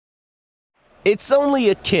It's only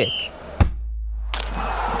a kick,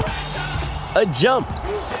 a jump,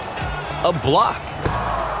 a block.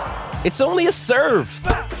 It's only a serve.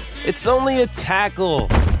 It's only a tackle,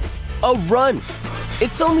 a run.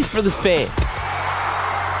 It's only for the fans.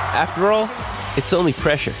 After all, it's only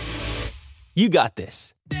pressure. You got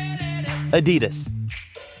this. Adidas.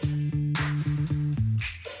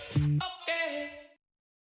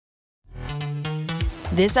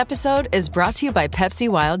 This episode is brought to you by Pepsi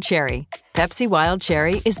Wild Cherry. Pepsi Wild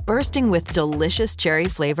Cherry is bursting with delicious cherry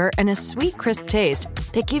flavor and a sweet, crisp taste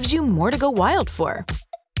that gives you more to go wild for.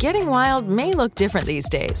 Getting wild may look different these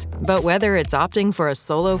days, but whether it's opting for a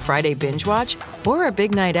solo Friday binge watch or a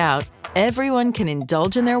big night out, everyone can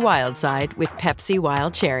indulge in their wild side with Pepsi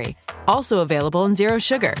Wild Cherry. Also available in Zero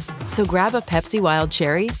Sugar. So grab a Pepsi Wild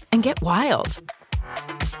Cherry and get wild.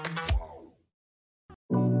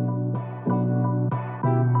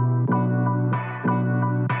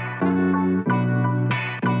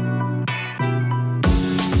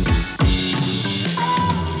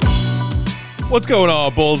 What's going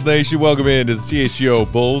on, Bulls Nation? Welcome into the CHGO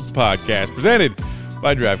Bulls Podcast, presented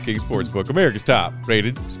by DraftKings Sportsbook, America's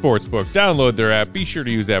top-rated sportsbook. Download their app. Be sure to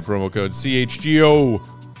use that promo code CHGO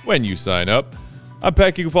when you sign up. I'm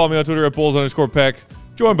Peck. You can follow me on Twitter at Bulls_Peck.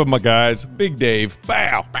 Joined by my guys, Big Dave,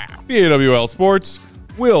 BAWL Sports,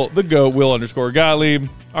 Will _Gottlieb,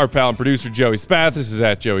 our pal and producer, Joey Spathis, is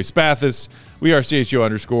at Joey Spathis. We are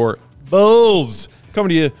CHGO_Bulls, coming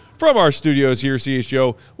to you from our studios here,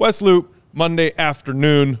 CHGO West Loop, Monday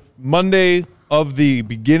afternoon, Monday of the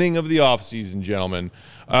beginning of the offseason, gentlemen.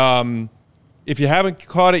 If you haven't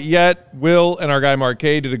caught it yet, Will and our guy Mark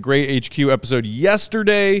K did a great HQ episode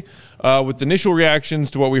yesterday with initial reactions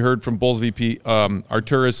to what we heard from Bulls VP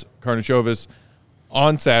Artūras Karnišovas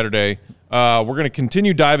on Saturday. We're going to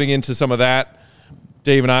continue diving into some of that.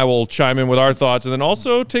 Dave and I will chime in with our thoughts and then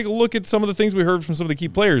also take a look at some of the things we heard from some of the key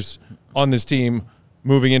players on this team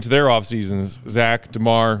moving into their off seasons. Zach,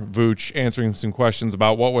 DeMar, Vooch answering some questions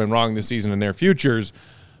about what went wrong this season and their futures.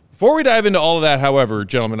 Before we dive into all of that, however,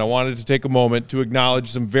 gentlemen, I wanted to take a moment to acknowledge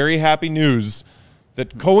some very happy news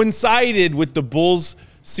that coincided with the Bulls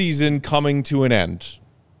season coming to an end.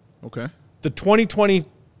 Okay. The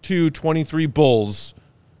 2022-23 Bulls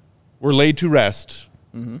were laid to rest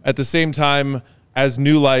at the same time as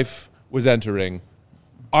new life was entering.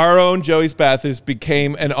 Our own Joey Spathis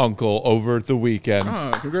became an uncle over the weekend.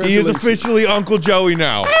 He is officially Uncle Joey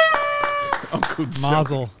now. Uncle Joey.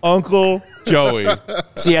 Mazel. Uncle Joey.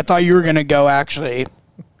 See, I thought you were going to go actually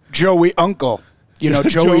Joey Uncle. You know,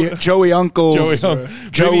 Joey Uncles.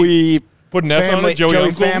 Joey Put an S on it, Joey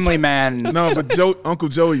Uncles? Family Man. No, but Uncle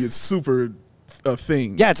Joey is super a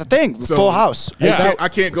thing. Yeah, it's a thing. So- Full House. Yeah. I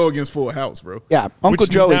can't go against Full House, bro. Yeah, Uncle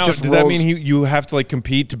Joey Now, just does rolls. that mean you have to like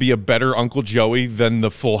compete to be a better Uncle Joey than the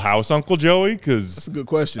Full House Uncle Joey? Because That's a good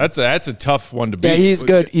question. that's a tough one to beat. Yeah, he's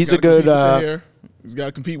good. He's a good. He's got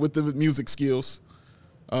to compete with the music skills.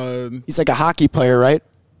 He's like a hockey player, right?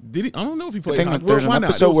 Did he? I don't know if he played think hockey. there's Why an not?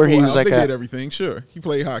 episode It was where he Full was House. like they a- did everything. Sure, he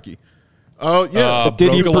played hockey. Oh yeah.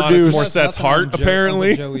 Did he broke Alanis produce- Morissette's heart?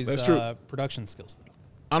 Apparently, Joey's That's true. Production skills.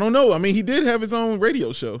 I don't know. I mean, he did have his own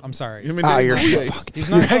radio show. I'm sorry. Him and You're Dave so Coulier. fucking. He's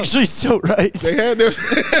You're not close. actually so right. They had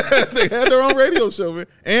their own radio show, man,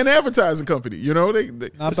 and advertising company. You know, they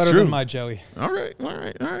Not better true. than my Joey. All right.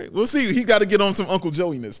 We'll see. He's got to get on some Uncle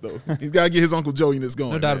Joey-ness, though. He's got to get his Uncle Joey-ness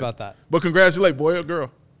going. No doubt man. about that. But congratulate, boy or girl?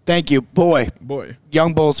 Thank you, boy.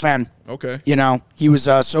 Young Bulls fan. Okay. You know, he was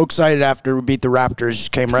so excited after we beat the Raptors.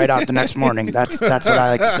 Just came right out the next morning. That's what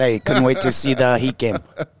I like to say. Couldn't wait to see the Heat game.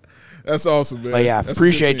 That's awesome, man. But yeah, That's a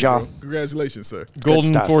appreciate good thing, y'all. bro. Congratulations, sir.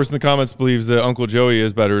 Golden stuff. Force in the comments believes that Uncle Joey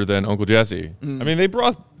is better than Uncle Jesse. I mean,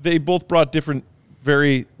 they both brought different,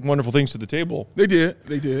 very wonderful things to the table. They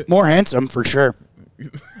did. More handsome for sure.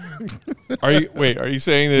 Are you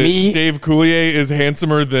saying that Me? Dave Coulier is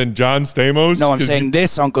handsomer than John Stamos? No, I'm 'Cause saying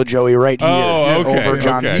this Uncle Joey right here Oh, okay, over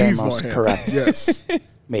John okay. He's more Stamos. handsome. Correct. Yes.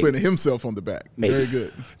 Maybe. Putting himself on the back. Maybe. Very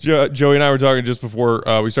good. Joey and I were talking just before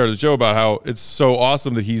we started the show about how it's so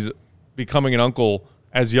awesome that he's becoming an uncle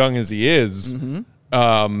as young as he is.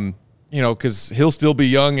 You know, because he'll still be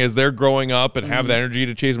young as they're growing up and have the energy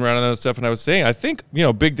to chase him around and that stuff. And I was saying, I think,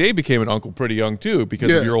 Big Dave became an uncle pretty young too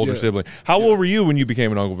because of your older sibling. How old were you when you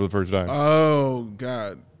became an uncle for the first time? Oh,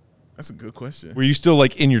 God. That's a good question. Were you still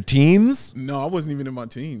like in your teens? No, I wasn't even in my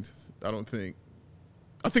teens, I don't think.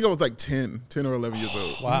 I think I was like 10 or 11 years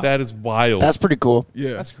old. Wow. That is wild. That's pretty cool.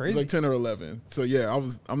 Yeah. That's I was crazy. like 10 or 11. So, yeah,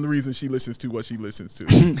 I'm the reason she listens to what she listens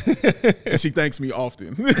to. And she thanks me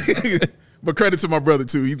often. But credit to my brother,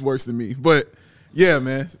 too. He's worse than me. But, Yeah,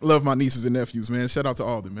 man. Love my nieces and nephews, man. Shout out to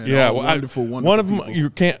all of them, man. Yeah, all well, wonderful one of them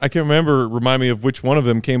people. I can't remember. Remind me of which one of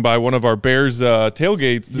them came by one of our Bears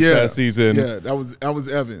tailgates this past season. Yeah, that was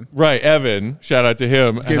Evan. Right, Evan. Shout out to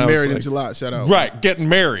him. He's getting married in July. Shout out. Right, getting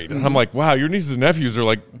married. Mm-hmm. And I'm like, wow, your nieces and nephews are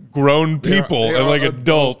like grown people they and are like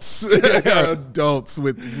adults. They are adults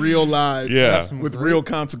with real lives. Yeah, with real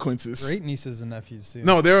consequences. Great nieces and nephews too.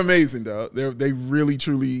 No, they're amazing, though. They really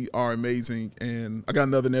truly are amazing. And I got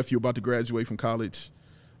another nephew about to graduate from college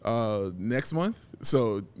next month.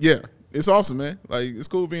 So yeah, it's awesome, man. Like, it's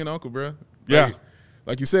cool being an uncle, bro. Yeah.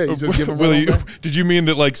 Like you said, you just give them did you mean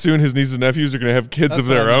that like soon his nieces and nephews are going to have kids of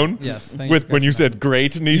their own? Yes. When you said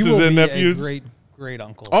great nieces and nephews? Great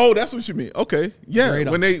uncle. Oh, that's what you mean. Okay. Yeah.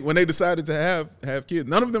 Great when they decided to have kids.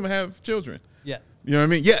 None of them have children. Yeah. You know what I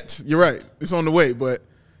mean? Yet. You're right. It's on the way. But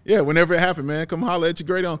yeah, whenever it happened, man, come holler at your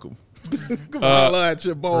great uncle. Come holler at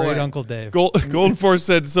your boy. Great Uncle Dave. Golden Force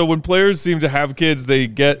said, so when players seem to have kids, they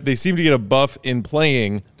seem to get a buff in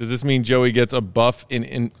playing. Does this mean Joey gets a buff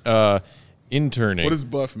in interning? What does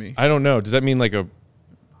buff mean? I don't know. Does that mean like a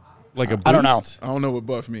boost? I don't know. I don't know what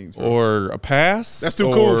buff means, bro. Or a pass? That's too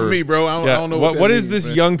cool for me, bro. I don't know what that what means, is this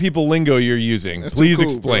man. young people lingo you're using? That's Please too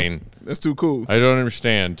cool, explain. Bro. That's too cool. I don't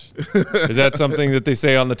understand. Is that something that they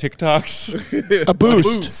say on the TikToks? A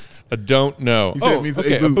boost. I don't know. He said it means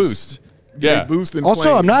a boost. Yeah. A boost in Also,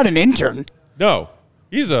 playing. I'm not an intern. No,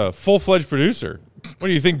 he's a full-fledged producer. What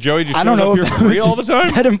do you think, Joey? Just I don't shows know up if here for free all the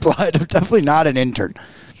time? that implied. I'm definitely not an intern,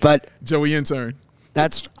 but Joey intern.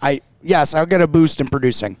 Yes, I'll get a boost in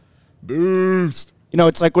producing. Boost. You know,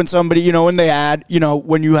 it's like when somebody, when they add,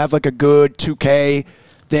 when you have like a good 2K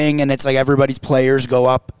thing and it's like everybody's players go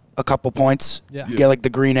up a couple points. Yeah. You get like the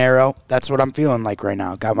green arrow. That's what I'm feeling like right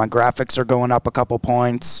now. Got my graphics are going up a couple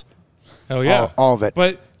points. Hell yeah. All of it.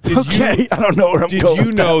 But I don't know where I'm going. Did you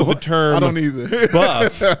with know that the term I don't either.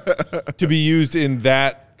 buff to be used in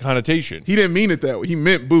that connotation? He didn't mean it that way. He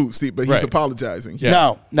meant boost, but he's Right. apologizing.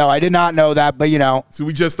 Yeah. No, I did not know that, but So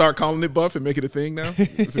we just start calling it buff and make it a thing now? So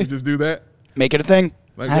we just do that? make it a thing.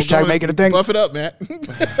 Like, Hashtag make it a thing. Buff it up, Matt.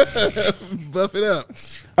 Buff it up.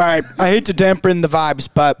 All right, I hate to dampen the vibes,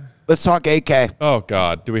 but let's talk AK. Oh,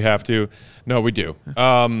 God. Do we have to? No, we do.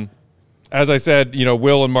 As I said,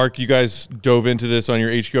 Will and Mark, you guys dove into this on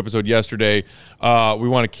your HQ episode yesterday. We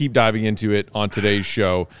want to keep diving into it on today's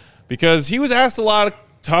show because he was asked a lot of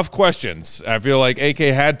tough questions. I feel like AK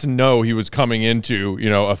had to know he was coming into,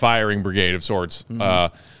 a firing brigade of sorts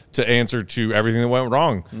to answer to everything that went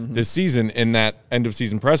wrong this season in that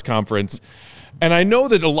end-of-season press conference. And I know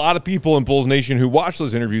that a lot of people in Bulls Nation who watched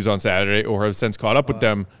those interviews on Saturday or have since caught up with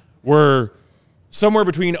them were somewhere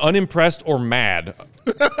between unimpressed or mad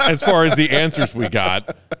as far as the answers we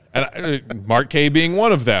got, and Mark K being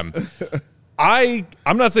one of them. I'm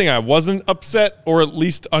not saying I wasn't upset or at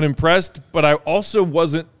least unimpressed, but I also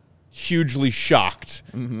wasn't hugely shocked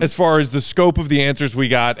as far as the scope of the answers we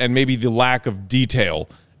got and maybe the lack of detail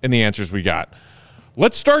in the answers we got.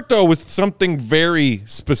 Let's start, though, with something very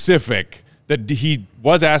specific that he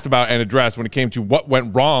was asked about and addressed when it came to what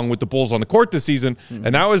went wrong with the Bulls on the court this season,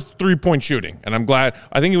 and that was three-point shooting. And I'm glad.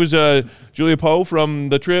 I think it was Julia Poe from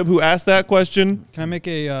the Trib who asked that question. Can I make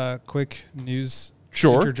a quick news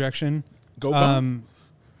interjection? Goat bomb?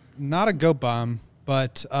 Not a goat bomb,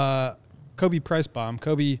 but Kobe Price bomb.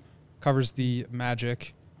 Kobe covers the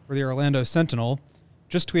Magic for the Orlando Sentinel.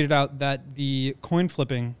 Just tweeted out that the coin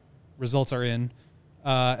flipping results are in,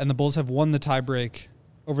 and the Bulls have won the tiebreak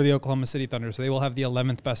over the Oklahoma City Thunder, so they will have the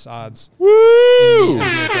 11th best odds. Woo! In the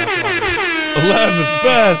NBA draft lottery. 11th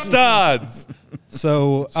best odds.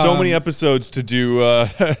 So many episodes to do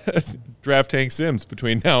draft Hank Sims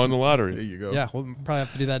between now and the lottery. There you go. Yeah, we'll probably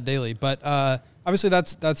have to do that daily. But obviously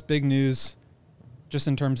that's big news just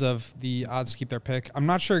in terms of the odds to keep their pick. I'm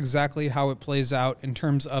not sure exactly how it plays out in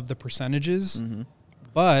terms of the percentages,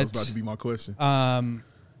 but That was about to be my question.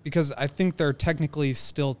 because I think they're technically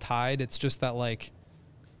still tied. It's just that, like,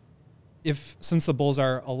 since the Bulls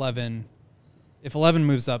are 11, if 11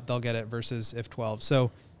 moves up, they'll get it versus if 12.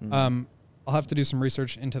 So I'll have to do some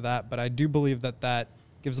research into that, but I do believe that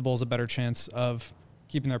gives the Bulls a better chance of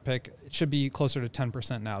keeping their pick. It should be closer to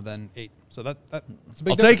 10% now than 8. So that's a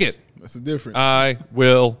big I'll difference. take it. That's the difference. I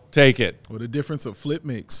will take it. What a difference a flip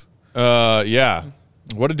makes. Yeah.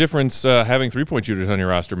 What a difference having three-point shooters on your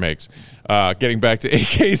roster makes. Getting back to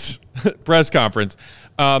AK's press conference,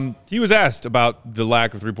 he was asked about the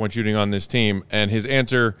lack of three-point shooting on this team, and his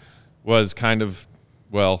answer was kind of,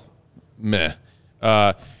 meh.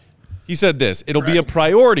 He said this: it'll be a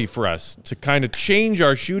priority for us to kind of change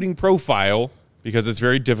our shooting profile because it's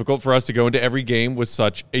very difficult for us to go into every game with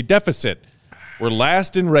such a deficit. We're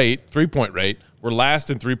last in rate, three-point rate, We're last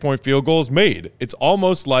in 3-point field goals made. It's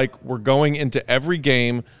almost like we're going into every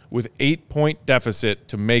game with 8-point deficit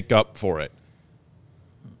to make up for it.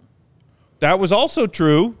 That was also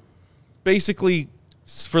true basically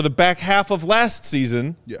for the back half of last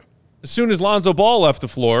season. Yeah. As soon as Lonzo Ball left the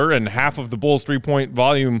floor and half of the Bulls' 3-point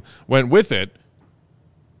volume went with it,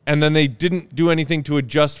 and then they didn't do anything to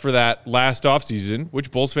adjust for that last offseason, which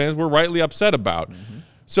Bulls fans were rightly upset about. Mm-hmm.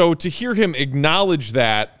 So to hear him acknowledge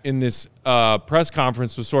that in this press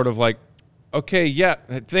conference was sort of like, okay, yeah,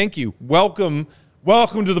 thank you. Welcome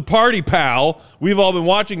to the party, pal. We've all been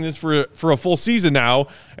watching this for a full season now,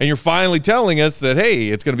 and you're finally telling us that, hey,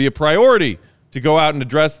 it's going to be a priority to go out and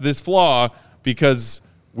address this flaw because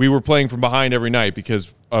we were playing from behind every night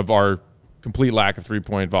because of our complete lack of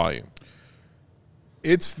 3-point volume.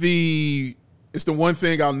 It's the one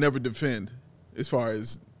thing I'll never defend as far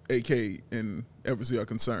as AK and Eversley are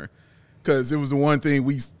concerned, because it was the one thing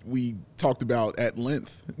we talked about at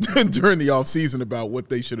length during the offseason about what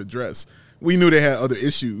they should address. We knew they had other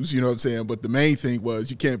issues, you know what I'm saying, but the main thing was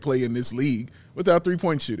you can't play in this league without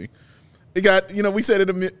 3-point shooting. It got, we said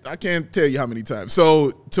it I can't tell you how many times. So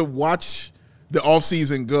to watch the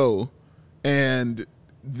offseason go and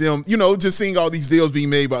them, just seeing all these deals being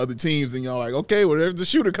made by other teams, and you're like, okay, well, there's a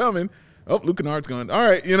shooter coming. Oh, Luke Kennard's gone. All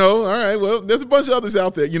right, all right, well, there's a bunch of others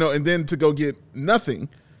out there, and then to go get nothing,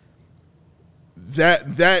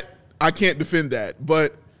 that I can't defend that.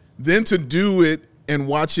 But then to do it and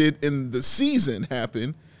watch it in the season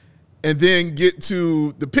happen and then get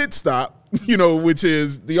to the pit stop, which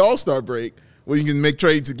is the All-Star break where you can make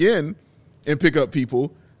trades again and pick up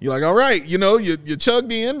people. You're like, all right, you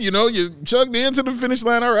chugged in, you chugged into the finish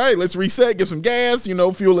line. All right, let's reset, get some gas,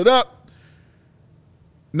 fuel it up.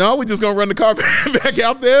 No, we're just going to run the car back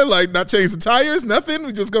out there, like not change the tires, nothing.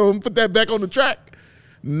 We're just going to put that back on the track.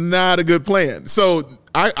 Not a good plan. So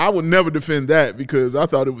I would never defend that because I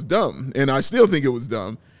thought it was dumb, and I still think it was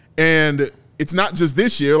dumb. And it's not just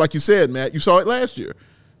this year. Like you said, Matt, you saw it last year.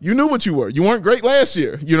 You knew what you were. You weren't great last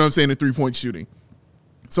year, in 3-point shooting.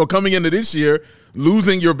 So coming into this year,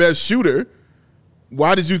 losing your best shooter,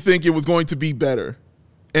 why did you think it was going to be better?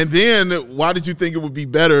 And then why did you think it would be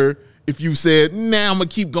better if you said, nah, I'm going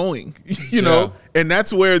to keep going, Yeah. And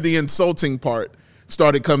that's where the insulting part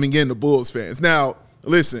started coming in to Bulls fans. Now,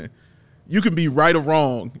 listen, you can be right or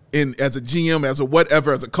wrong as a GM, as a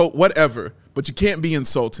whatever, as a coach, whatever, but you can't be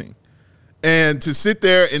insulting. And to sit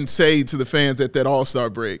there and say to the fans at that All-Star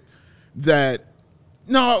break that,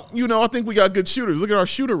 no, I think we got good shooters. Look at our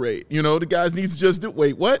shooter rate. The guys need to just do –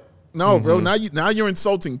 wait, what? No, bro, now you're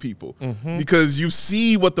insulting people because you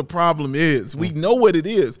see what the problem is. We know what it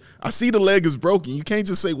is. I see the leg is broken. You can't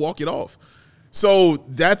just say walk it off. So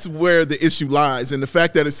that's where the issue lies. And the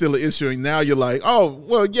fact that it's still an issue, and now you're like, oh,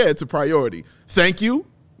 well, yeah, it's a priority. Thank you.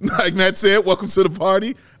 Like Matt said, welcome to the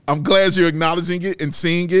party. I'm glad you're acknowledging it and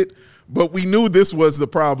seeing it. But we knew this was the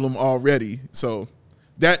problem already. So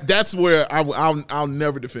that's where I'll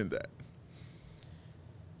never defend that.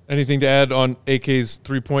 Anything to add on AK's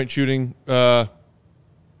 3-point shooting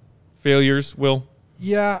failures, Will?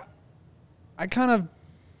 Yeah, I kind of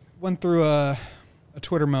went through a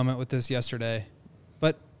Twitter moment with this yesterday,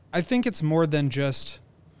 but I think it's more than just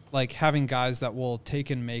like having guys that will take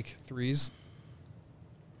and make threes.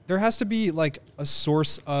 There has to be like a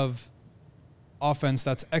source of offense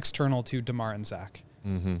that's external to DeMar and Zach.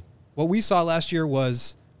 Mm-hmm. What we saw last year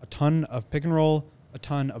was a ton of pick and roll, a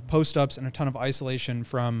ton of post-ups, and a ton of isolation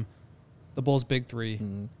from the Bulls' big three,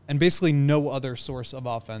 and basically no other source of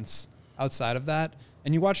offense outside of that.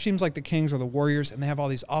 And you watch teams like the Kings or the Warriors, and they have all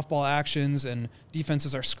these off-ball actions, and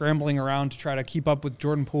defenses are scrambling around to try to keep up with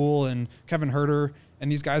Jordan Poole and Kevin Huerter, and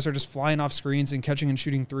these guys are just flying off screens and catching and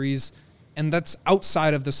shooting threes. And that's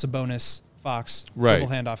outside of the Sabonis-Fox double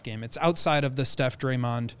handoff game. It's outside of the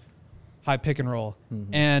Steph-Draymond high pick and roll.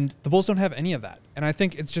 And the Bulls don't have any of that. And I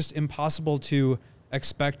think it's just impossible to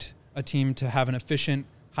expect a team to have an efficient,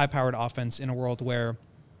 high-powered offense in a world where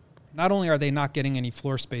not only are they not getting any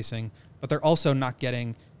floor spacing, but they're also not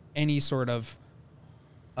getting any sort of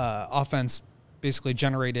offense basically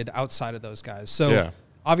generated outside of those guys. So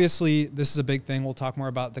obviously this is a big thing. We'll talk more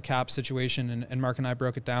about the cap situation, and Mark and I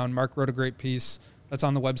broke it down. Mark wrote a great piece that's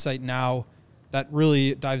on the website now that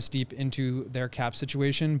really dives deep into their cap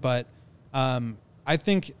situation. But I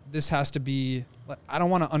think this has to be – I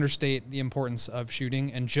don't want to understate the importance of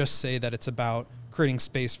shooting and just say that it's about creating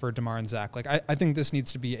space for DeMar and Zach. Like I think this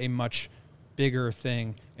needs to be a much bigger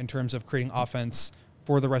thing in terms of creating offense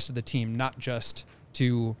for the rest of the team, not just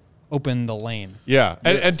to open the lane. Yeah,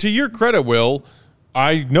 and to your credit, Will,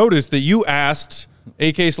 I noticed that you asked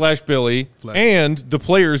AK/Billy and the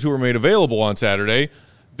players who were made available on Saturday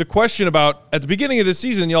the question about, at the beginning of the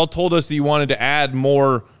season, y'all told us that you wanted to add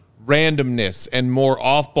more randomness and more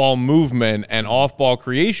off-ball movement and off-ball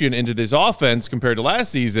creation into this offense compared to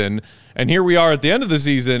last season. And here we are at the end of the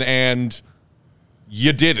season, and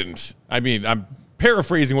you didn't. I mean, I'm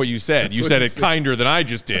paraphrasing what you said. You said it kinder than I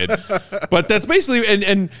just did. But that's basically,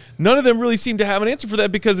 and none of them really seem to have an answer for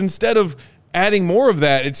that, because instead of adding more of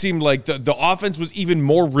that, it seemed like the offense was even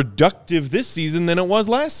more reductive this season than it was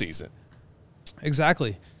last season.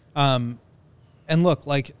 Exactly. And look,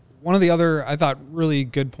 like, one of the other, I thought, really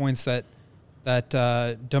good points that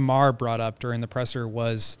DeMar brought up during the presser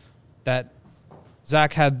was that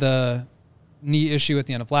Zach had the knee issue at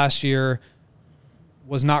the end of last year,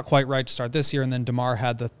 was not quite right to start this year, and then DeMar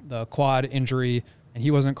had the quad injury, and he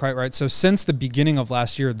wasn't quite right. So since the beginning of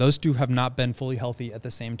last year, those two have not been fully healthy at the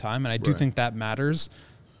same time, and I do think that matters.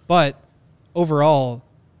 But overall,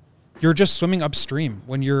 you're just swimming upstream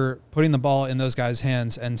when you're putting the ball in those guys'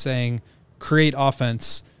 hands and saying, create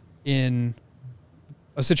offense in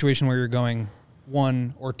a situation where you're going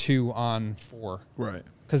 1 or 2 on 4. Right.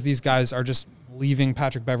 Because these guys are just leaving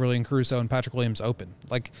Patrick Beverley and Caruso and Patrick Williams open.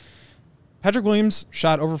 Like, Patrick Williams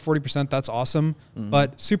shot over 40%. That's awesome,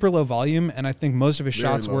 but super low volume, and I think most of his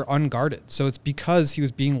shots were unguarded. So it's because he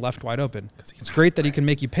was being left wide open. It's great that he can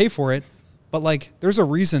make you pay for it, but, like, there's a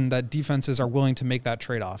reason that defenses are willing to make that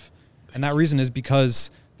trade-off. And that reason is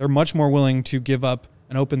because they're much more willing to give up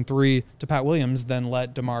an open 3 to Pat Williams than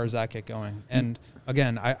let DeMar or Zach get going. And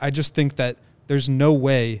again, I just think that there's no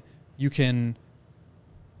way you can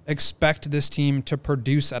expect this team to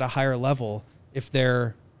produce at a higher level if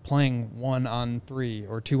they're playing 1 on 3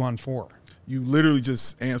 or 2 on 4. You literally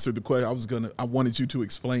just answered the question. I wanted you to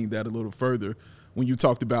explain that a little further when you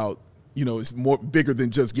talked about, it's more bigger than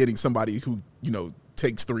just getting somebody who,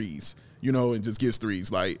 takes threes, and just gives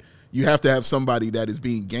threes. Like, you have to have somebody that is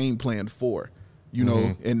being game planned for,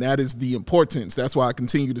 and that is the importance. That's why I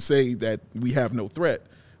continue to say that we have no threat,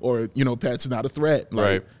 or, Pat's not a threat. Like,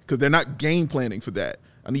 right. Because they're not game planning for that.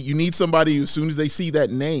 You need somebody who, as soon as they see that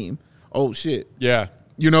name, oh, shit. Yeah.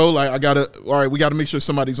 We got to make sure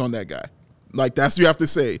somebody's on that guy. Like, that's what you have to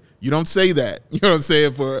say. You don't say that. You know what I'm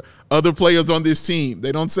saying? For other players on this team,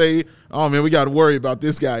 they don't say, oh, man, we got to worry about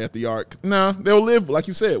this guy at the arc. No, they'll live, like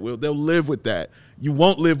you said, they'll live with that. You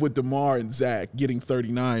won't live with DeMar and Zach getting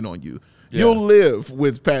 39 on you. Yeah. You'll live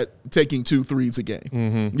with Pat taking 2 threes a game.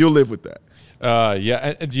 Mm-hmm. You'll live with that.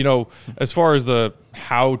 And, as far as the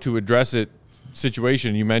how to address it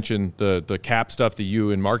situation, you mentioned the cap stuff that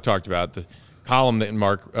you and Mark talked about, the column that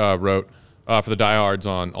Mark wrote for the diehards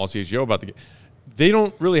on All CHGO about the game. They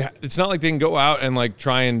don't really it's not like they can go out and, like,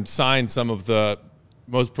 try and sign some of the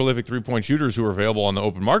most prolific three-point shooters who are available on the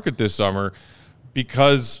open market this summer,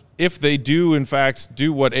 because if they do, in fact,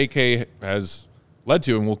 do what AK has led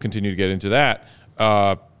to, and we'll continue to get into that,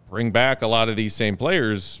 bring back a lot of these same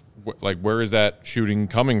players, like, where is that shooting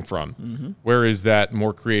coming from? Mm-hmm. Where is that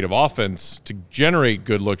more creative offense to generate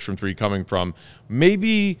good looks from 3 coming from?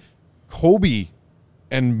 Maybe Kobe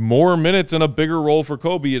and more minutes and a bigger role for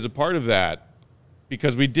Kobe is a part of that,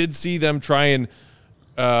 because we did see them try and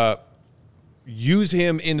use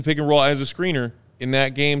him in the pick and roll as a screener in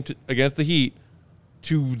that game against the Heat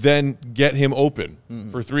to then get him open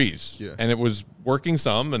for threes. Yeah. And it was working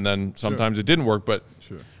some, and then sometimes it didn't work. But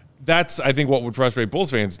that's, I think, what would frustrate Bulls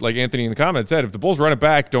fans. Like Anthony in the comments said, if the Bulls run it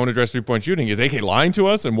back, don't address three-point shooting, is AK lying to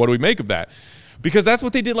us, and what do we make of that? Because that's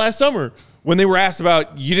what they did last summer when they were asked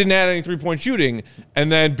about, you didn't add any three-point shooting,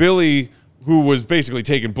 and then Billy, who was basically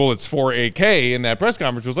taking bullets for AK in that press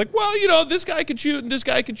conference, was like, well, this guy can shoot, and this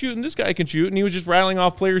guy can shoot, and this guy can shoot, and he was just rattling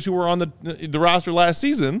off players who were on the roster last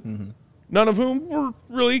season, none of whom were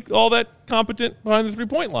really all that competent behind the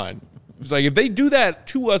three-point line. It's like, if they do that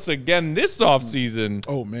to us again this offseason,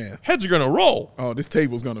 oh, man, heads are going to roll. Oh, this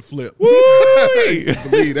table's going to flip.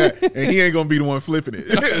 Believe that. And he ain't going to be the one flipping it.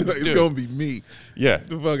 It's going to be me. Yeah. Get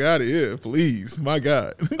the fuck out of here, please. My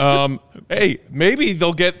God. Hey, maybe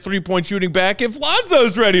they'll get three-point shooting back if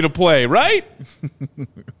Lonzo's ready to play, right?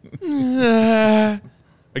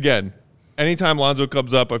 Again, anytime Lonzo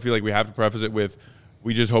comes up, I feel like we have to preface it with,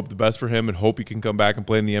 we just hope the best for him and hope he can come back and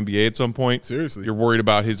play in the NBA at some point. Seriously. You're worried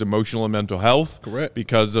about his emotional and mental health. Correct.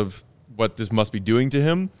 Because of what this must be doing to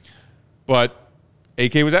him. But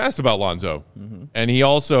AK was asked about Lonzo. Mm-hmm. And he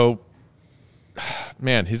also,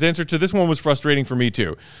 man, his answer to this one was frustrating for me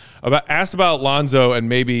too. Asked about Lonzo and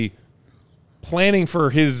maybe planning for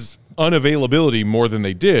his unavailability more than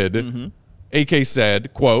they did. Mm-hmm. AK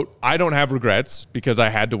said, quote, "I don't have regrets because I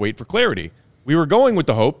had to wait for clarity. We were going with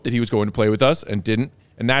the hope that he was going to play with us and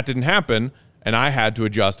that didn't happen, and I had to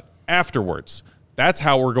adjust afterwards. That's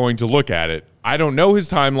how we're going to look at it. I don't know his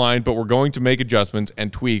timeline, but we're going to make adjustments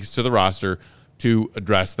and tweaks to the roster to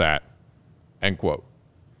address that, end quote.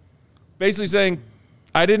 Basically saying,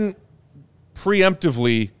 I didn't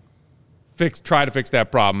preemptively try to fix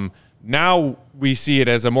that problem. Now we see it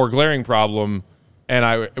as a more glaring problem,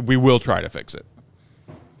 and we will try to fix it.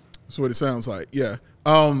 That's what it sounds like, yeah.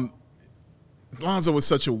 Lonzo was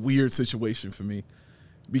such a weird situation for me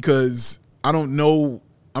because I don't know.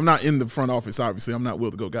 I'm not in the front office, obviously. I'm not Will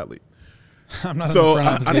to Go Gottlieb. I'm not So in the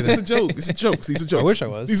front office either. it's a joke. These are jokes. These are jokes. I wish I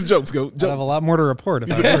was. These are jokes. I'd have a lot more to report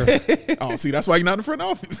if I were. Oh, see, that's why you're not in the front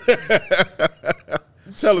office.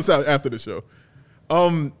 Tell us out after the show.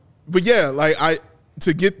 But yeah, like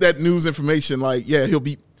to get that news information, like, yeah,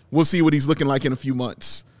 we'll see what he's looking like in a few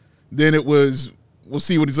months. Then we'll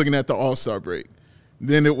see what he's looking at the All-Star break.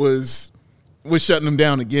 Then we're shutting him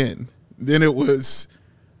down again. Then it was,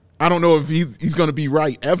 I don't know if he's going to be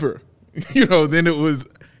right ever. Then it was,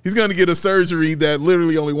 he's going to get a surgery that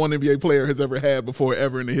literally only one NBA player has ever had before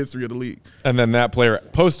ever in the history of the league. And then that player,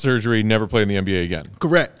 post-surgery, never played in the NBA again.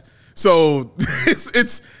 Correct. So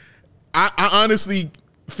I honestly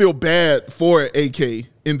feel bad for AK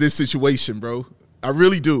in this situation, bro. I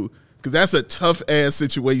really do. Because that's a tough-ass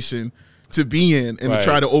situation to be in and to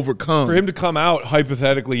try to overcome. For him to come out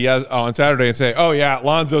hypothetically on Saturday and say, "Oh yeah,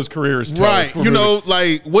 Lonzo's career is toast." Right.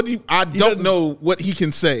 I don't know what he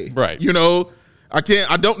can say. Right.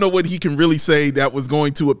 I don't know what he can really say that was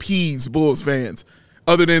going to appease Bulls fans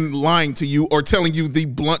other than lying to you or telling you the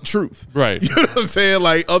blunt truth. Right. You know what I'm saying?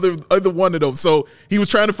 Like other one of those. So he was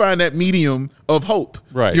trying to find that medium of hope.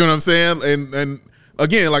 Right. You know what I'm saying? And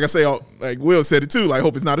again, like I say, like Will said it too, like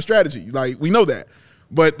hope is not a strategy. Like we know that.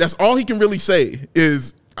 But that's all he can really say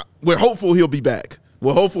is we're hopeful he'll be back.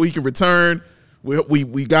 We're hopeful he can return.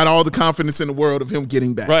 We got all the confidence in the world of him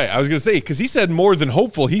getting back. Right. I was going to say, because he said more than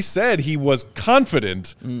hopeful. He said he was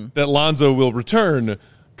confident that Lonzo will return,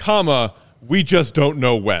 we just don't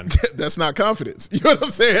know when. That's not confidence. You know what I'm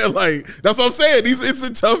saying? Like, that's what I'm saying. It's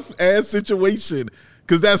a tough-ass situation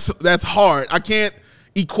because that's hard. I can't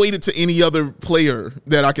equate it to any other player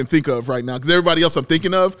that I can think of right now because everybody else I'm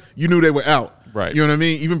thinking of, you knew they were out. Right. You know what I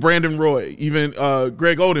mean? Even Brandon Roy, even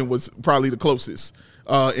Greg Oden was probably the closest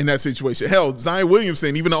in that situation. Hell, Zion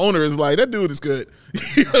Williamson, even the owner is like, that dude is good.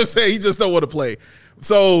 You know what I'm saying? He just don't want to play.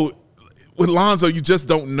 So with Lonzo, you just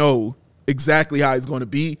don't know exactly how he's going to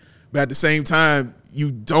be. But at the same time,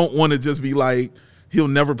 you don't want to just be like, he'll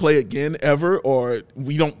never play again ever, or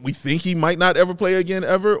we think he might not ever play again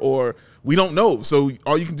ever, or we don't know. So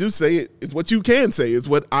all you can do is what you can say is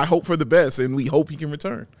what I hope for the best, and we hope he can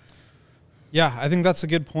return. Yeah, I think that's a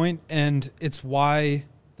good point, and it's why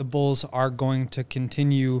the Bulls are going to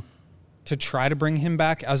continue to try to bring him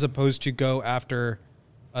back as opposed to go after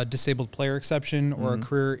a disabled player exception or a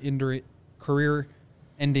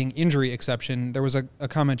career-ending injury exception. There was a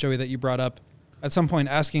comment, Joey, that you brought up at some point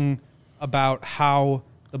asking about how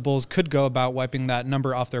the Bulls could go about wiping that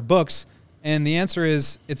number off their books, and the answer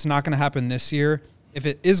is it's not going to happen this year. If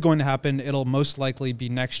it is going to happen, it'll most likely be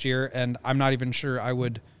next year, and I'm not even sure I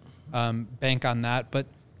would bank on that. But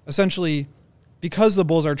essentially, because the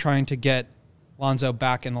Bulls are trying to get Lonzo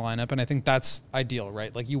back in the lineup, and I think that's ideal,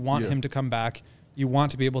 right? Like you want him to come back. You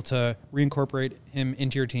want to be able to reincorporate him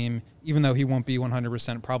into your team, even though he won't be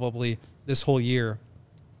 100% probably this whole year.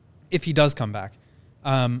 If he does come back,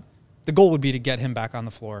 the goal would be to get him back on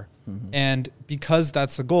the floor. Mm-hmm. And because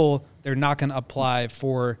that's the goal, they're not going to apply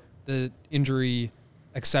for the injury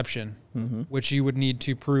exception, which you would need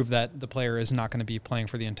to prove that the player is not going to be playing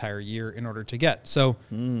for the entire year in order to get. So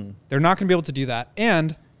they're not going to be able to do that.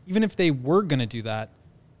 And even if they were going to do that,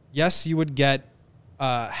 yes, you would get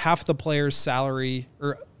half the player's salary,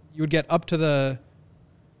 or you would get up to the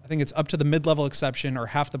mid-level exception or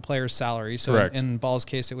half the player's salary. So in Ball's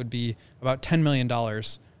case, it would be about $10 million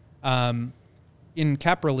in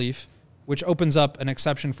cap relief, which opens up an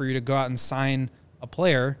exception for you to go out and sign a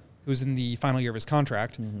player who's in the final year of his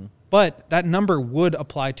contract. But that number would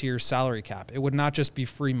apply to your salary cap. It would not just be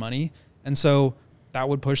free money. And so that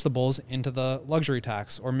would push the Bulls into the luxury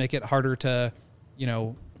tax or make it harder to,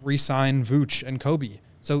 re-sign Vooch and Kobe.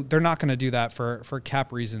 So they're not going to do that for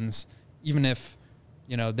cap reasons, even if,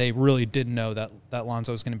 they really did know that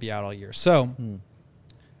Lonzo is going to be out all year. So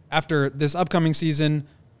after this upcoming season,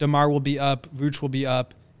 DeMar will be up, Vooch will be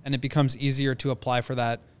up, and it becomes easier to apply for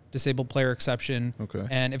that disabled player exception. Okay.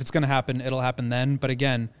 And if it's going to happen, it'll happen then. But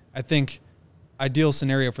again, I think ideal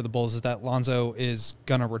scenario for the Bulls is that Lonzo is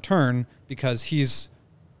going to return because he's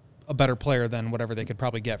a better player than whatever they could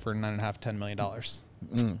probably get for $9.5, $10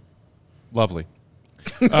 million. Lovely.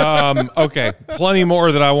 Okay, plenty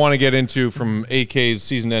more that I want to get into from AK's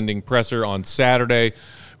season-ending presser on Saturday.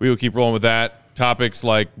 We will keep rolling with that. Topics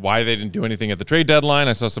like why they didn't do anything at the trade deadline.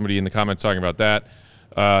 I saw somebody in the comments talking about that.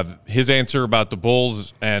 His answer about the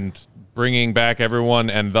Bulls and bringing back everyone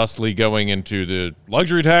and thusly going into the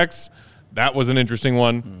luxury tax. That was an interesting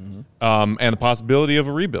one. And the possibility of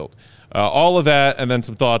a rebuild. All of that, and then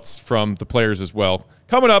some thoughts from the players as well.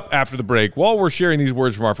 Coming up after the break, while we're sharing these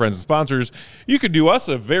words from our friends and sponsors, you could do us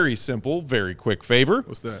a very simple, very quick favor.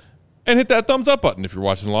 What's that? And hit that thumbs up button if you're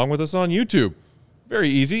watching along with us on YouTube. Very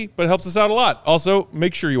easy, but it helps us out a lot. Also,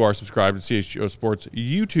 make sure you are subscribed to CHGO Sports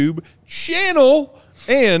YouTube channel.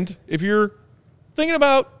 And if you're thinking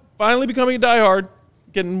about finally becoming a diehard,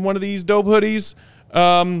 getting one of these dope hoodies,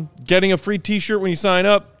 getting a free t-shirt when you sign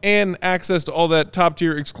up, and access to all that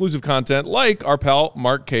top-tier exclusive content like our pal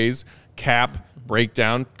Mark K's cap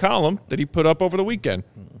breakdown column that he put up over the weekend.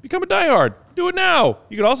 Become a diehard. Do it now.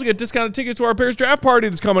 You can also get discounted tickets to our Bears draft party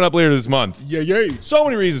that's coming up later this month. Yay. So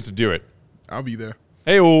many reasons to do it. I'll be there.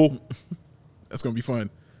 Hey-oh. That's going to be fun.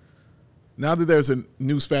 Now that there's a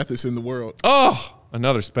new Spathis in the world. Oh,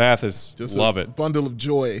 another Spathis. Just love a it. Bundle of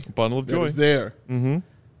joy. Bundle of joy. That is there.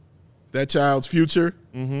 That child's future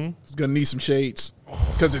is going to need some shades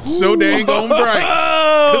because it's so dang on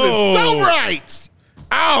bright. Because it's so bright.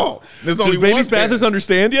 Ow. There's only Does Baby one pair. Spathis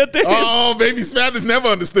understand yet, Dave? Oh, Baby Spathis never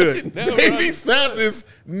understood. Baby Spathis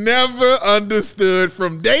never understood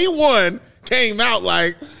from day one. Came out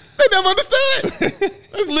like, they never understood.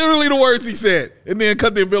 That's literally the words he said. And then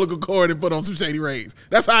cut the umbilical cord and put on some Shady Rays.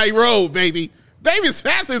 That's how he rolled, baby. Baby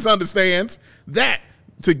Spathis understands that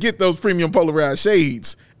to get those premium polarized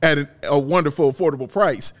shades at a wonderful, affordable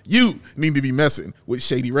price, you need to be messing with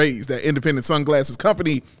Shady Rays. That independent sunglasses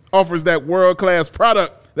company offers that world-class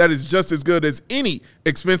product that is just as good as any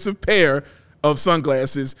expensive pair of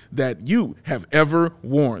sunglasses that you have ever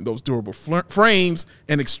worn. Those durable frames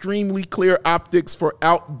and extremely clear optics for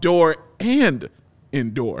outdoor and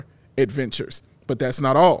indoor adventures. But that's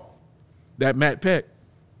not all. That Matt Peck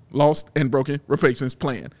lost and broken replacements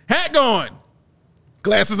plan. Hat gone.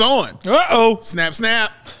 Glasses on. Uh-oh. Snap,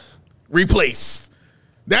 snap. Replace.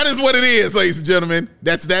 That is what it is, ladies and gentlemen.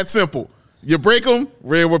 That's that simple. You break them,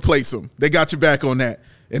 Red replace them. They got your back on that.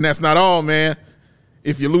 And that's not all, man.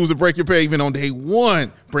 If you lose or break your pair even on day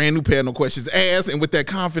one, brand new pair, no questions asked, and with that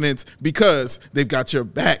confidence because they've got your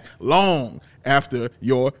back long after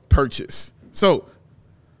your purchase. So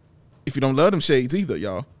if you don't love them shades either,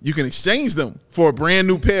 y'all, you can exchange them for a brand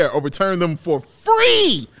new pair or return them for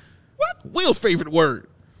free. What? Will's favorite word.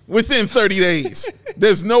 Within 30 days.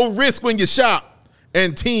 There's no risk when you shop.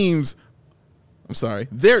 And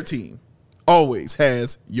their team always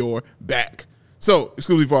has your back. So,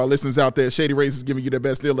 exclusively for our listeners out there, Shady Rays is giving you the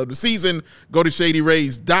best deal of the season. Go to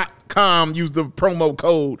ShadyRays.com. Use the promo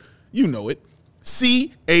code, you know it,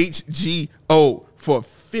 CHGO for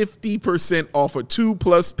 50% off of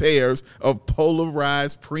 2+ pairs of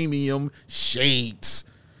polarized premium shades.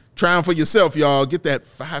 Try them for yourself, y'all. Get that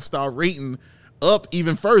 5-star rating up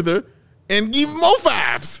even further and give more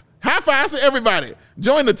 5s. High fives to everybody.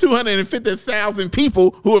 Join the 250,000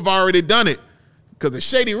 people who have already done it. Because the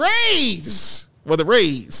Shady Rays, well, the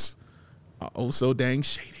Rays are oh so dang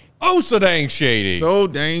shady. Oh, so dang shady. So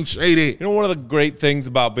dang shady. You know, one of the great things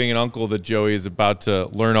about being an uncle that Joey is about to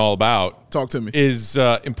learn all about. Talk to me. Is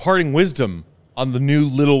imparting wisdom on the new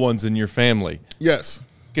little ones in your family. Yes.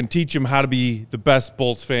 You can teach them how to be the best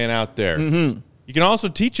Bulls fan out there. You can also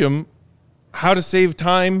teach them how to save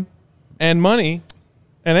time and money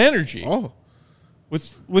and energy. Oh.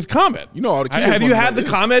 With ComEd. You know all the kids. Have you had the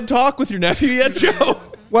ComEd talk with your nephew yet, Joe?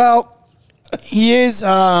 Well, he is,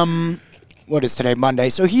 what is today, Monday?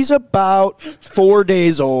 So he's about 4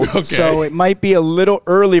 days old. Okay. So it might be a little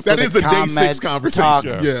early for That the is a day ComEd 6 conversation. talk.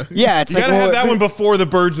 Yeah. Yeah, it's You like, gotta have that one before the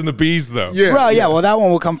birds and the bees, though. Yeah. Well, yeah, well, that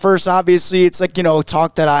one will come first. Obviously, it's like,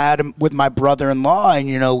 talk that I had with my brother-in-law, and,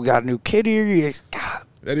 we got a new kid here. You gotta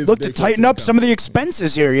That is look a day to tighten 14 up some of the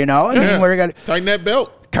expenses here, I mean, we got Tighten that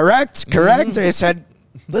belt. correct. I said,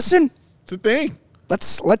 listen, It's a thing.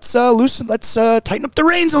 let's tighten up the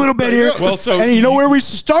reins a little bit here. Well, so and you know where we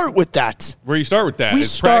start with that? Where you start with that We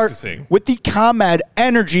is start practicing. with the ComEd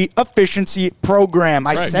Energy Efficiency Program.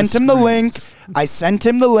 I sent him the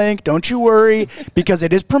link. Don't you worry, because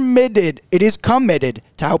it is permitted. It is committed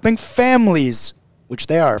to helping families, which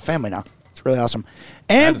they are a family now. It's really awesome.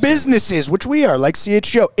 And businesses, which we are, like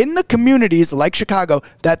CHGO, in the communities like Chicago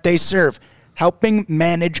that they serve, helping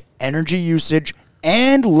manage energy usage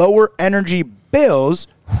and lower energy bills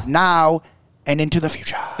now and into the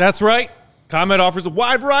future. That's right. ComEd offers a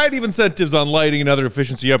wide variety of incentives on lighting and other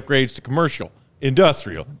efficiency upgrades to commercial,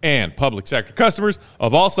 industrial, and public sector customers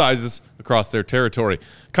of all sizes across their territory.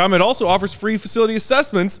 ComEd also offers free facility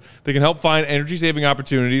assessments that can help find energy-saving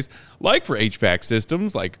opportunities like for HVAC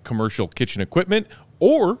systems, like commercial kitchen equipment,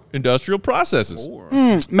 or industrial processes.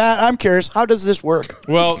 Matt, I'm curious, how does this work?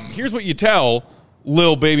 Well, here's what you tell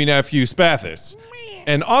little baby nephew Spathis.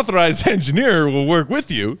 An authorized engineer will work with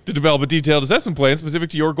you to develop a detailed assessment plan specific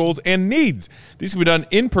to your goals and needs. These can be done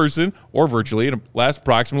in person or virtually and last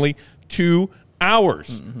approximately 2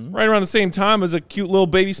 hours, right around the same time as a cute little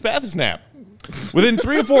baby Spathis nap. Within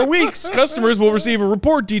 3 to 4 weeks, customers will receive a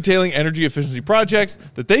report detailing energy efficiency projects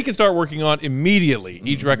that they can start working on immediately.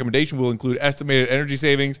 Each recommendation will include estimated energy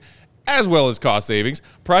savings as well as cost savings,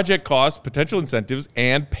 project costs, potential incentives,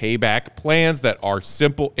 and payback plans that are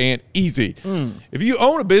simple and easy. If you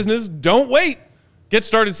own a business, don't wait. Get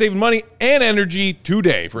started saving money and energy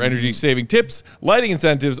today. For energy-saving tips, lighting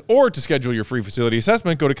incentives, or to schedule your free facility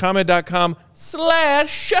assessment, go to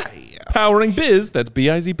ComEd.com/poweringbiz. That's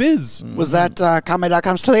B-I-Z-biz. Was that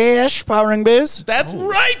ComEd.com/poweringbiz? That's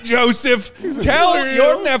right, Joseph. Tell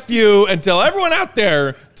your nephew and tell everyone out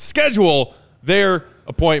there to schedule their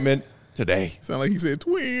appointment today. Sound like he said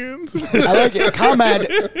twins. I like it. ComEd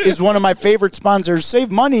is one of my favorite sponsors.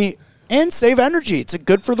 Save money and save energy. It's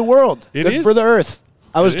good for the world. Good for the earth.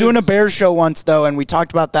 I was doing a Bears show once, though, and we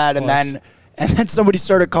talked about that, and then somebody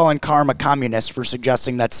started calling Carm a communist for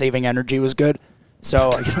suggesting that saving energy was good.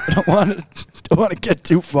 So I don't want to get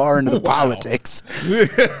too far into the politics.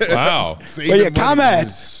 Wow. But yeah,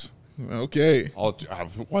 ComEd. Okay. I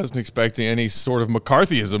wasn't expecting any sort of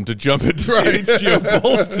McCarthyism to jump into CHGO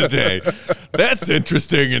Bulls today. That's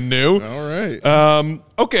interesting and new. All right.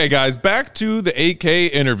 Okay, guys, back to the 8K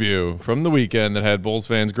interview from the weekend that had Bulls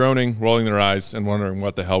fans groaning, rolling their eyes, and wondering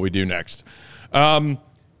what the hell we do next.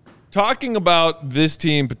 Talking about this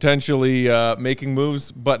team potentially making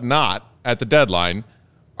moves, but not at the deadline,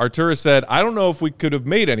 Artūras said, I don't know if we could have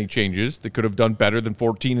made any changes that could have done better than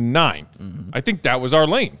 14-9. I think that was our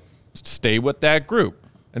lane. Stay with that group.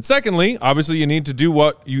 And secondly, obviously you need to do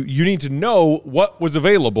what you need to know what was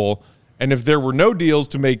available, and if there were no deals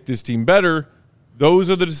to make this team better, those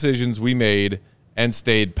are the decisions we made and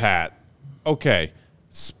stayed pat. Okay.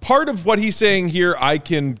 Part of what he's saying here I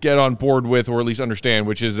can get on board with, or at least understand,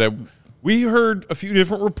 which is that we heard a few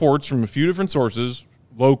different reports from a few different sources,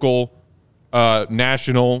 local,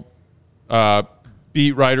 national,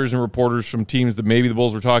 beat writers and reporters from teams that maybe the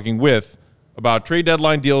Bulls were talking with, about trade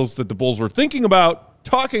deadline deals that the Bulls were thinking about,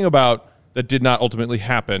 talking about, that did not ultimately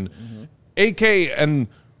happen. AK, and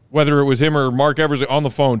whether it was him or Mark Eversley on the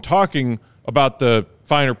phone talking about the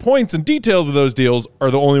finer points and details of those deals,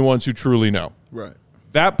 are the only ones who truly know. Right.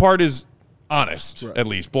 That part is honest, at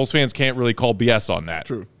least. Bulls fans can't really call BS on that.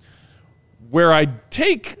 True. Where I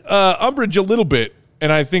take umbrage a little bit,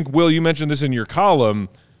 and I think, Will, you mentioned this in your column,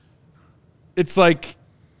 it's like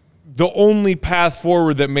the only path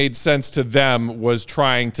forward that made sense to them was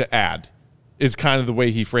trying to add, is kind of the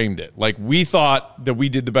way he framed it. Like, we thought that we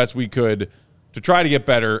did the best we could to try to get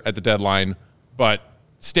better at the deadline, but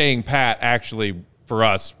staying pat actually for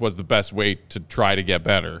us was the best way to try to get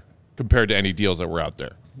better compared to any deals that were out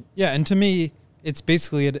there. Yeah, and to me, it's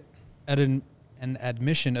basically an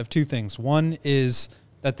admission of two things. One is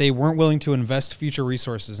that they weren't willing to invest future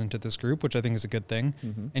resources into this group, which I think is a good thing.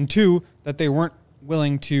 And two, that they weren't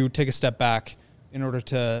willing to take a step back in order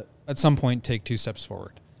to, at some point, take 2 steps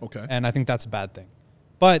forward. Okay. And I think that's a bad thing.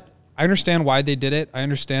 But I understand why they did it. I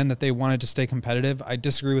understand that they wanted to stay competitive. I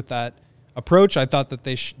disagree with that approach. I thought that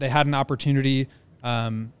they had an opportunity,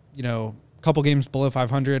 a couple games below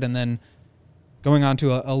 500 and then going on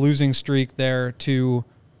to a losing streak there to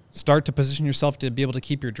start to position yourself to be able to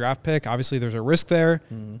keep your draft pick. Obviously, there's a risk there.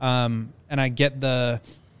 And I get the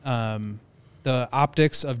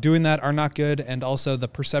optics of doing that are not good, and also the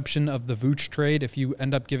perception of the Vooch trade, if you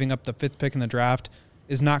end up giving up the 5th pick in the draft,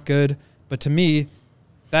 is not good. But to me,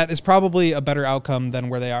 that is probably a better outcome than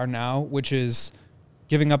where they are now, which is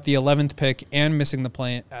giving up the 11th pick and missing the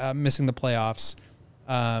playoffs,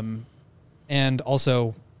 and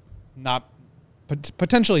also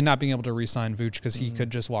potentially not being able to re-sign Vooch because he could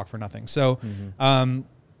just walk for nothing. So,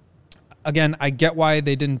 again, I get why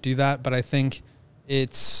they didn't do that, but I think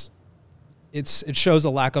it shows a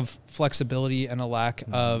lack of flexibility and a lack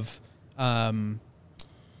of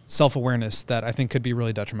self-awareness that I think could be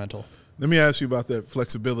really detrimental. Let me ask you about that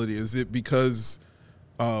flexibility. Is it because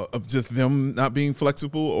of just them not being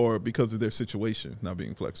flexible, or because of their situation not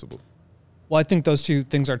being flexible? Well, I think those two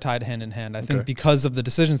things are tied hand in hand. I think because of the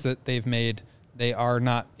decisions that they've made, they are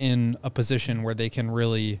not in a position where they can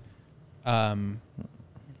really,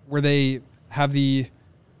 where they have the,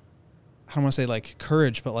 I don't want to say like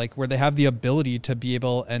courage, but like where they have the ability to be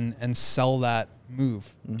able and sell that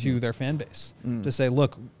move to their fan base to say,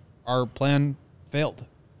 look, our plan failed.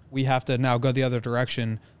 We have to now go the other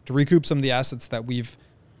direction to recoup some of the assets that we've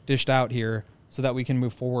dished out here so that we can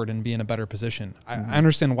move forward and be in a better position. I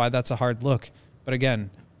understand why that's a hard look, but again,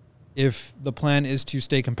 if the plan is to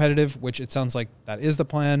stay competitive, which it sounds like that is the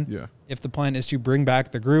plan. If the plan is to bring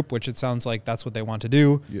back the group, which it sounds like that's what they want to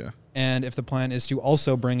do. And if the plan is to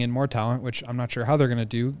also bring in more talent, which I'm not sure how they're going to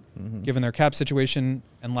do, given their cap situation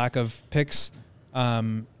and lack of picks,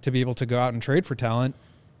 to be able to go out and trade for talent,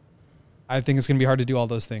 I think it's going to be hard to do all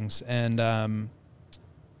those things. And, a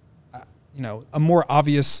more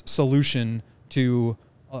obvious solution to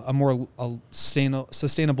a more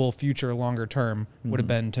sustainable future longer term would have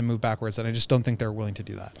been to move backwards, and I just don't think they're willing to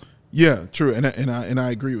do that. Yeah, true, and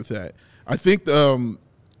I agree with that. I think I'm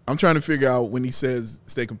trying to figure out when he says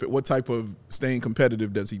what type of staying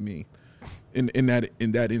competitive does he mean in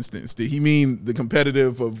that instance? Did he mean the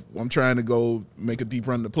competitive of I'm trying to go make a deep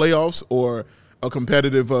run in the playoffs, or a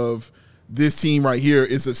competitive of this team right here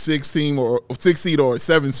is a 6 seed or a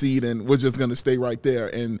 7 seed, and we're just going to stay right there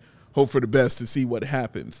and hope for the best to see what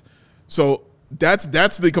happens? So that's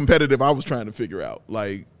the competitive I was trying to figure out.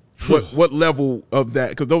 Like what level of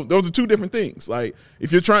that? Because those are two different things. Like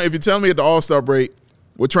if you're telling me at the All-Star break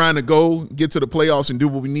we're trying to go get to the playoffs and do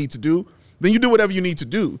what we need to do, then you do whatever you need to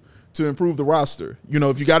do to improve the roster.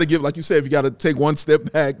 If you got to give, like you said, if you got to take 1 step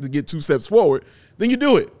back to get 2 steps forward, then you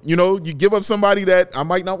do it. You give up somebody that I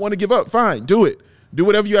might not want to give up. Fine, do it. Do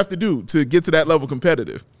whatever you have to do to get to that level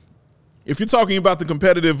competitive. If you're talking about the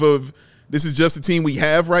competitive of this is just the team we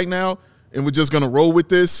have right now and we're just going to roll with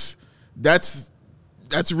this, that's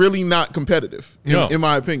really not competitive in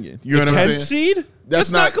my opinion. You know what I'm saying? 10th seed?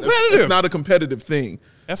 That's not competitive. That's not a competitive thing.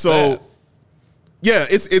 That's bad. Yeah,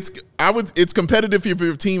 it's competitive if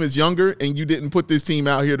your team is younger and you didn't put this team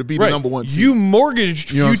out here to be the number 1 seed. You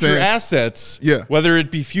mortgaged future assets, whether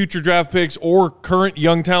it be future draft picks or current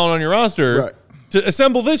young talent on your roster, to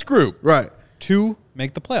assemble this group. Right. To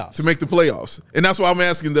make the playoffs. And that's why I'm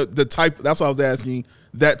asking the type. That's why I was asking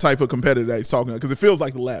that type of competitor that he's talking about, because it feels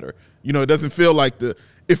like the latter. It doesn't feel like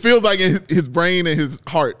it feels like his brain and his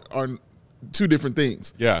heart are 2 different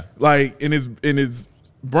things. Yeah. Like in his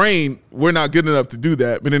brain, we're not good enough to do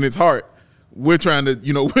that, but in his heart, we're trying to,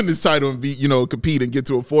 win this title and be, compete and get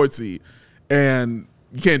to a 4th seed. And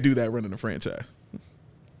you can't do that running a franchise.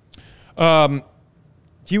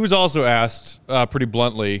 He was also asked pretty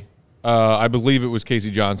bluntly, I believe it was Casey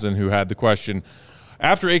Johnson who had the question.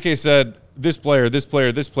 After AK said, this player,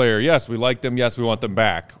 yes, we like them, yes, we want them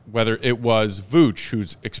back. Whether it was Vooch,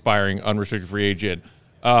 who's expiring unrestricted free agent,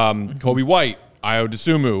 Kobe White, Ayo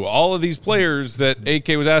Dosunmu, all of these players that AK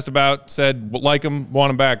was asked about said, like them, want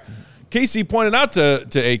them back. Casey pointed out to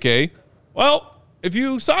AK, well, if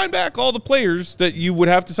you sign back all the players that you would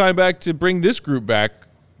have to sign back to bring this group back,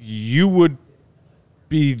 you would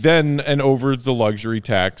be then an over the luxury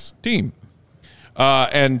tax team.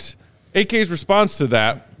 And AK's response to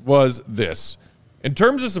that was this. In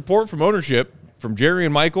terms of support from ownership, from Jerry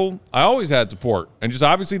and Michael, I always had support. And just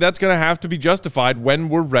obviously that's going to have to be justified when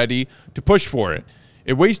we're ready to push for it.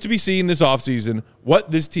 It waits to be seen this offseason what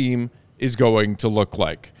this team is going to look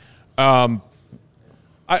like. I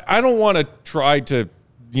don't want to try to,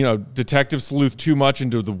 detective sleuth too much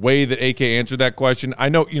into the way that AK answered that question. I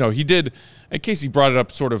know, he did, and Casey brought it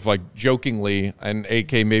up sort of like jokingly, and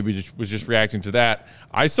AK maybe was just reacting to that.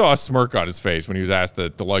 I saw a smirk on his face when he was asked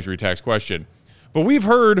the luxury tax question. But we've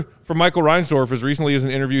heard from Michael Reinsdorf as recently as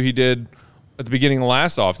an interview he did at the beginning of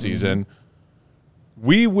last offseason,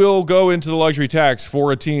 we will go into the luxury tax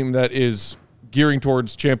for a team that is gearing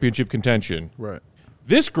towards championship contention. Right.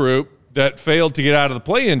 This group that failed to get out of the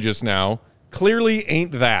play-in just now clearly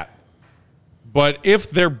ain't that. But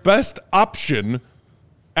if their best option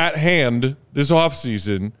at hand this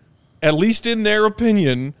offseason, at least in their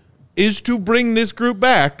opinion, is to bring this group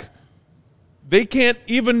back, they can't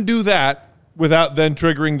even do that without then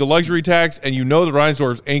triggering the luxury tax, and the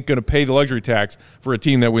Reinsdorfs ain't going to pay the luxury tax for a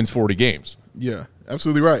team that wins 40 games. Yeah,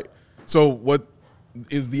 absolutely right. So what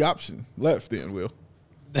is the option left then, Will?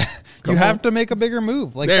 You have to make a bigger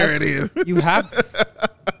move. Like there it is. You have,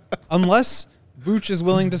 unless Vooch is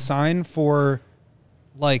willing to sign for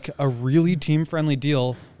like a really team-friendly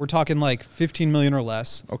deal, we're talking like $15 million or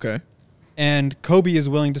less. Okay. And Kobe is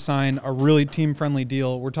willing to sign a really team-friendly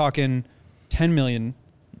deal, we're talking $10 million,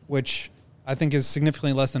 which I think is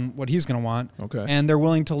significantly less than what he's going to want. Okay. And they're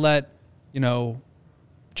willing to let,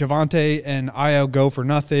 Javonte and Ayo go for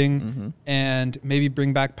nothing and maybe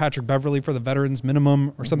bring back Patrick Beverley for the veterans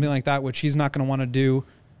minimum or something like that, which he's not going to want to do.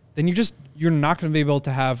 then you're not going to be able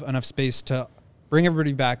to have enough space to bring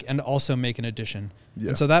everybody back and also make an addition. Yeah.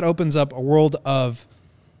 And so that opens up a world of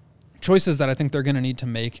choices that I think they're going to need to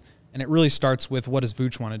make. And it really starts with, what does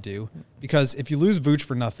Vooch want to do? Because if you lose Vooch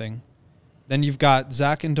for nothing, then you've got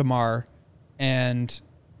Zach and DeMar and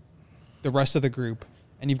the rest of the group,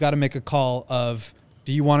 and you've got to make a call of,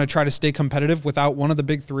 do you want to try to stay competitive without one of the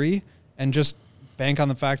big three and just bank on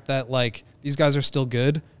the fact that, like, these guys are still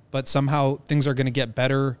good, but somehow things are going to get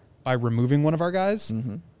better by removing one of our guys?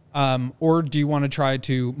 Or do you want to try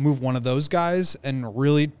to move one of those guys and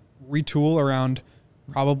really retool around,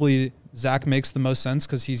 probably Zach makes the most sense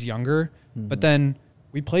because he's younger, but then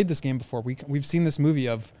we played this game before. We've seen this movie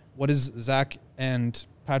of, what does Zach and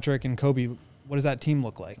Patrick and Kobe, what does that team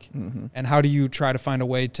look like? And how do you try to find a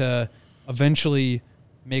way to eventually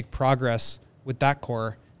make progress with that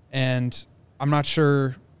core? And I'm not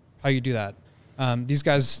sure how you do that. These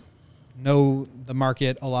guys know the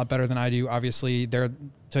market a lot better than I do. Obviously, they're,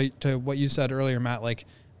 to what you said earlier, Matt, like,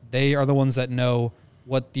 they are the ones that know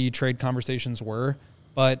what the trade conversations were.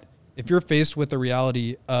 But if you're faced with the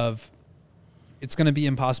reality of it's going to be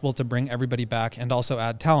impossible to bring everybody back and also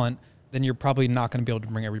add talent, then you're probably not going to be able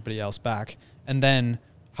to bring everybody else back. And then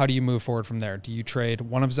how do you move forward from there? Do you trade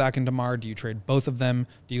one of Zach and DeMar? Do you trade both of them?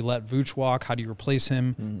 Do you let Vooch walk? How do you replace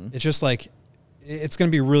him? It's just like, it's going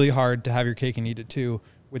to be really hard to have your cake and eat it too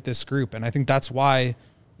with this group. And I think that's why,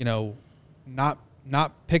 not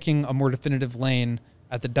picking a more definitive lane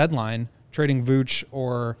at the deadline, trading Vooch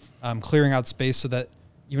or clearing out space so that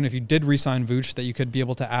even if you did re-sign Vooch, that you could be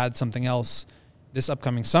able to add something else this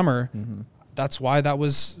upcoming summer. That's why that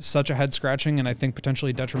was such a head-scratching and I think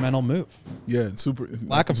potentially detrimental move. Yeah, super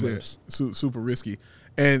lack of moves, super risky.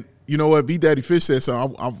 And you know what, B Daddy Fish said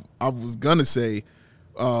so. I was gonna say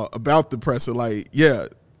about the presser, like, yeah,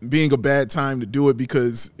 being a bad time to do it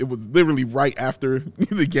because it was literally right after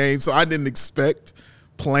the game, so I didn't expect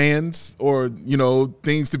plans or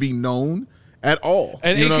things to be known at all.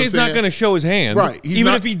 And AK's not going to show his hand. Right.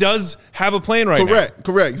 Even if he does have a plan right now.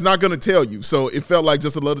 Correct. He's not going to tell you. So it felt like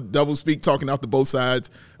just a little double speak, talking out the both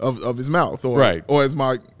sides of his mouth. Or as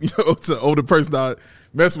my it's an older person I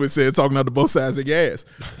mess with said, talking out the both sides of your ass.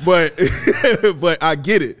 But but I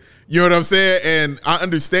get it. You know what I'm saying? And I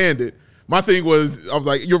understand it. My thing was, I was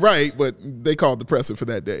like, you're right, but they called the presser for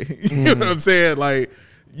that day. You know what I'm saying? Like,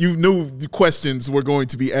 you knew the questions were going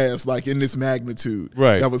to be asked, like, in this magnitude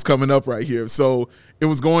that was coming up right here. So it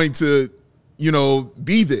was going to,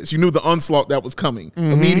 be this. You knew the onslaught that was coming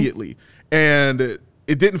immediately. And it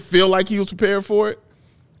didn't feel like he was prepared for it.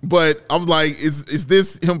 But I was like, is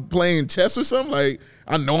this him playing chess or something? Like,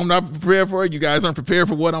 I know I'm not prepared for it. You guys aren't prepared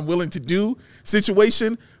for what I'm willing to do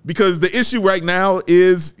situation. Because the issue right now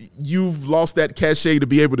is you've lost that cachet to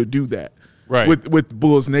be able to do that with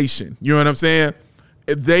Bulls Nation. You know what I'm saying?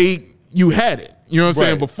 You had it. You know what I'm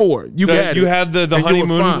saying? Before you had the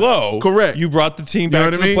honeymoon glow. Correct. You brought the team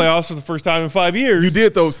back to the playoffs for the first time in 5 years. You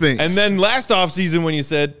did those things. And then last offseason when you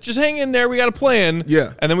said, just hang in there, we got a plan.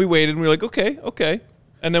 Yeah. And then we waited and we were like, okay.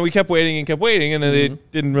 And then we kept waiting, and then they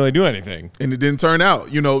didn't really do anything. And it didn't turn out,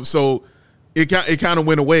 so it kind of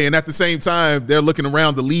went away. And at the same time, they're looking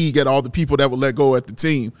around the league at all the people that were let go at the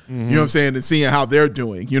team. You know what I'm saying? And seeing how they're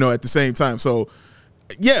doing, at the same time. So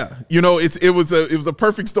yeah, it was a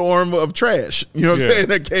perfect storm of trash. You know what I'm saying?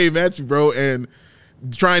 That came at you, bro. And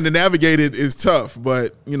trying to navigate it is tough,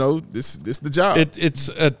 but this the job. It's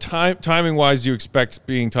a timing wise. You expect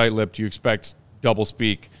being tight-lipped. You expect double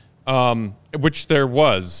speak, which there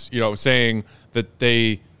was. Saying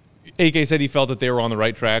that AK said he felt that they were on the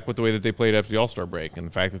right track with the way that they played after the All-Star break and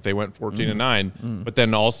the fact that they went 14-9, but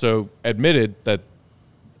then also admitted that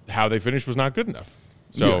how they finished was not good enough.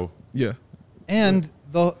 So yeah. And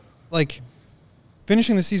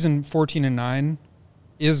finishing the season 14-9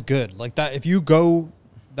 is good. Like that, if you go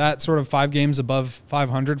that sort of 5 games above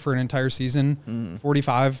 500 for an entire season,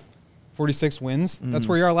 45, 46 wins, that's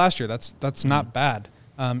where you are last year. That's not bad.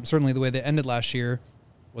 Certainly the way they ended last year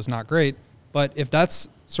was not great. But if that's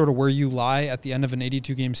sort of where you lie at the end of an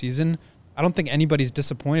 82-game season, I don't think anybody's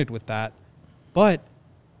disappointed with that. But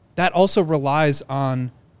that also relies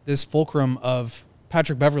on this fulcrum of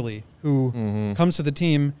Patrick Beverley, who comes to the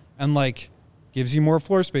team and gives you more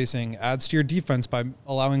floor spacing, adds to your defense by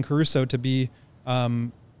allowing Caruso to be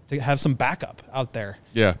to have some backup out there.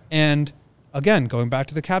 Yeah. And again, going back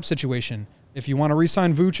to the cap situation, if you want to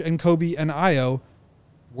re-sign Vooch and Kobe and Ayo,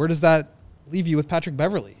 where does that leave you with Patrick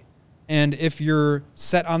Beverley? And if you're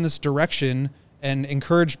set on this direction and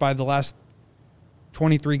encouraged by the last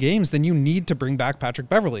 23 games, then you need to bring back Patrick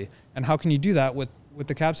Beverley. And how can you do that with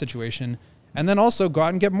the cap situation? and then also go out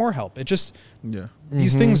and get more help. It just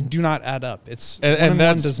these things do not add up. It's and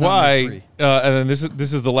that's why. And then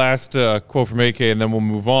this is the last quote from AK, and then we'll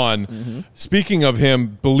move on. Speaking of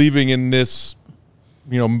him believing in this,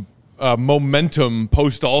 momentum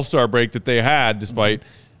post All-Star break that they had, despite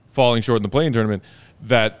falling short in the play-in tournament,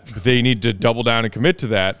 that they need to double down and commit to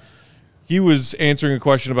that. He was answering a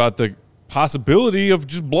question about the possibility of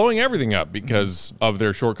just blowing everything up because of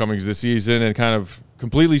their shortcomings this season and kind of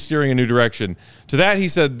completely steering a new direction. To that, he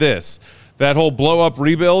said this: that whole blow-up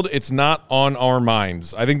rebuild, it's not on our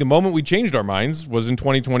minds. I think the moment we changed our minds was in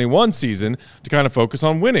 2021 season to kind of focus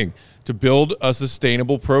on winning, to build a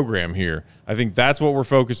sustainable program here. I think that's what we're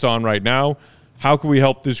focused on right now. How can we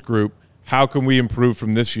help this group? How can we improve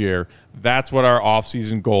from this year? That's what our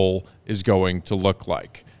offseason goal is going to look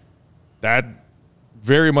like. That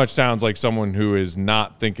very much sounds like someone who is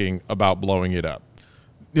not thinking about blowing it up.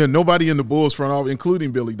 Yeah, nobody in the Bulls front office,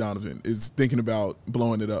 including Billy Donovan, is thinking about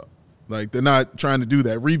blowing it up. Like, they're not trying to do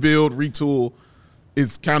that. Rebuild, retool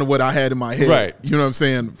is kind of what I had in my head. Right. You know what I'm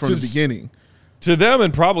saying? From the beginning. To them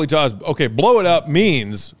and probably to us, okay, blow it up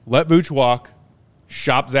means let Vooch walk,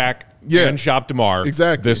 shop Zach, and shop DeMar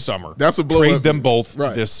this summer. That's what blow Trade up them is. both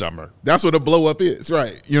this summer. That's what a blow up is,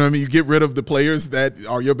 right? You know what I mean? You get rid of the players that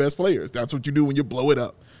are your best players. That's what you do when you blow it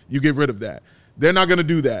up. You get rid of that. They're not going to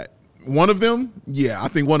do that. One of them, I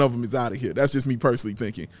think one of them is out of here. That's just me personally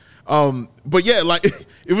thinking. But yeah, like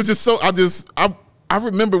it was just so I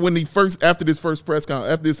remember when after this first press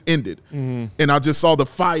conference, after this ended, and I just saw the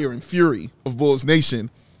fire and fury of Bulls Nation,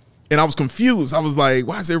 and I was confused. I was like,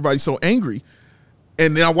 why is everybody so angry?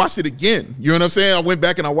 And then I watched it again. You know what I'm saying? I went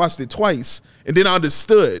back and I watched it twice, and then I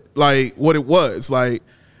understood like what it was. Like,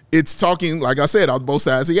 it's talking, like I said, on both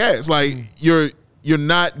sides of the ass. Like you're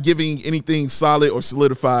not giving anything solid or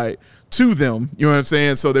solidified to them. You know what I'm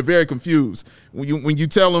saying? So they're very confused. When you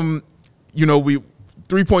tell them,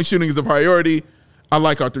 3-point shooting is a priority, I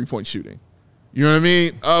like our 3-point shooting. You know what I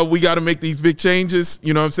mean? We got to make these big changes.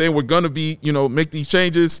 You know what I'm saying? We're going to make these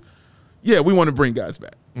changes. Yeah, we want to bring guys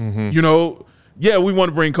back. Yeah, we want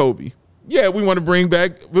to bring Kobe. Yeah, we want to bring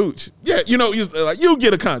back Vooch. Yeah, you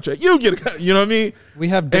get a contract. You know what I mean? We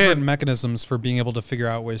have different mechanisms for being able to figure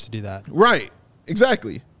out ways to do that. Right,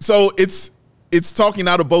 exactly. So it's talking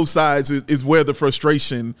out of both sides is where the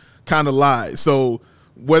frustration kind of lies. So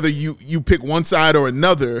whether you pick one side or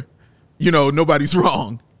another, nobody's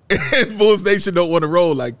wrong. And Bulls Nation don't want to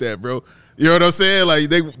roll like that, bro. You know what I'm saying? Like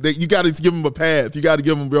you got to give them a path. You got to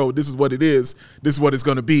give them, bro, this is what it is. This is what it's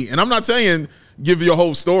going to be. And I'm not saying give your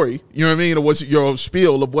whole story, you know what I mean, or what's your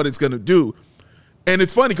spiel of what it's going to do. And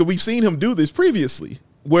it's funny because we've seen him do this previously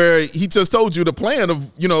where he just told you the plan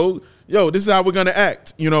of, this is how we're going to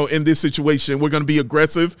act, in this situation. We're going to be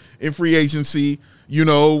aggressive in free agency.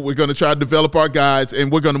 We're going to try to develop our guys,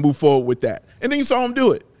 and we're going to move forward with that. And then you saw him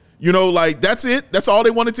do it. That's it. That's all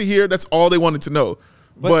they wanted to hear. That's all they wanted to know.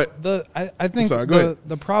 But I think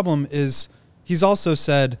the problem is he's also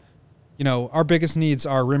said, our biggest needs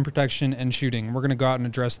are rim protection and shooting. We're going to go out and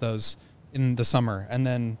address those in the summer. And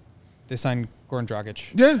then they signed Goran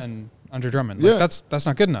Dragic and Andre Drummond. Like, that's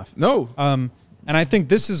not good enough. No. And I think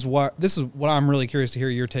this is what I'm really curious to hear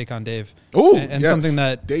your take on, Dave. Ooh, and something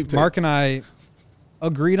that Mark and I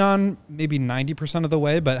agreed on maybe 90% of the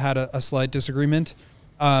way, but had a slight disagreement.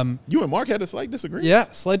 You and Mark had a slight disagreement? Yeah,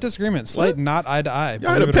 slight disagreement. Slight, not eye to eye.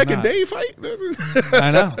 Y'all had a Peck and Dave fight?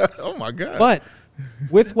 I know. Oh, my God. But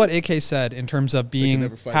with what AK said in terms of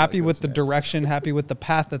being happy with the direction, happy with the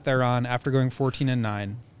path that they're on after going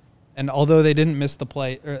 14-9, and although they didn't make the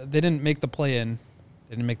play-in, they didn't make the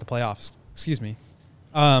playoffs, excuse me,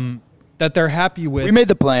 that they're happy with. We made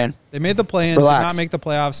the play-in. They made the play-in, did not make the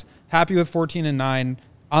playoffs, happy with 14-9,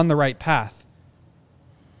 on the right path.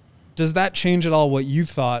 Does that change at all what you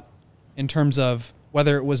thought in terms of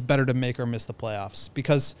whether it was better to make or miss the playoffs?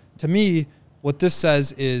 Because to me, what this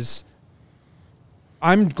says is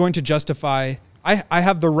I'm going to justify – I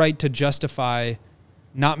have the right to justify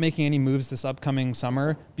not making any moves this upcoming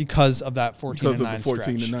summer because of that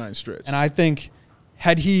 14-9 stretch. And I think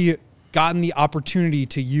had he gotten the opportunity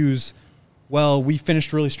to use, we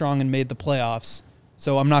finished really strong and made the playoffs,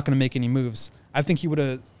 so I'm not going to make any moves, I think he would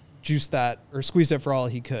have – juiced that or squeezed it for all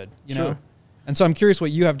he could, know? And so I'm curious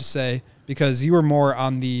what you have to say because you were more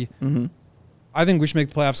on the, I think we should make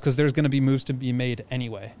the playoffs because there's going to be moves to be made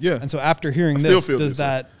anyway. Yeah. And so after hearing this, does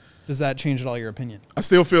that change at all your opinion? I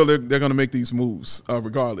still feel they're going to make these moves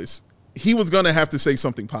regardless. He was going to have to say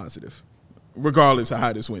something positive regardless of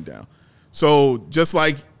how this went down. So just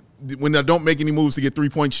like when I don't make any moves to get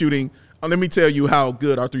 3-point shooting, let me tell you how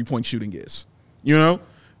good our 3-point shooting is,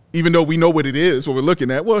 Even though we know what it is, what we're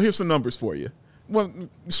looking at, here's some numbers for you. Well,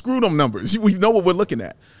 screw them numbers. We know what we're looking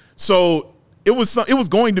at. So it was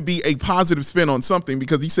going to be a positive spin on something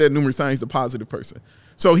because he said numerous times he's a positive person.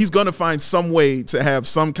 So he's going to find some way to have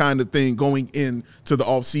some kind of thing going into the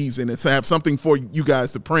offseason and to have something for you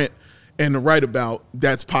guys to print and to write about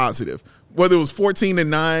that's positive. Whether it was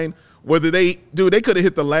 14-9, whether they could have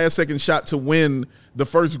hit the last second shot to win the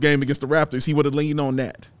first game against the Raptors, he would have leaned on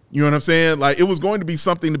that. You know what I'm saying? Like, it was going to be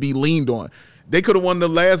something to be leaned on. They could have won the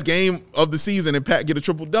last game of the season and Pat get a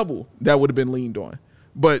triple-double. That would have been leaned on.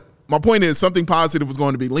 But my point is something positive was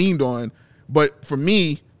going to be leaned on. But for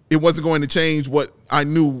me, it wasn't going to change what I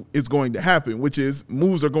knew is going to happen, which is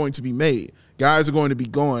moves are going to be made. Guys are going to be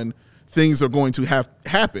gone. Things are going to have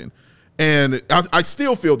happen. And I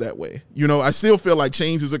still feel that way. You know, I still feel like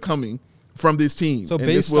changes are coming from this team. So and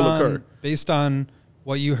this will occur. Based on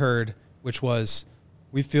what you heard, which was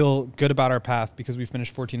we feel good about our path because we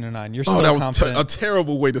finished 14-9. You're still confident. A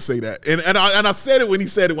terrible way to say that. And I said it when he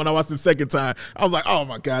said it when I watched the second time. I was like, oh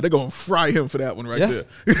my God, they're gonna fry him for that one right there.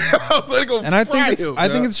 I was like, I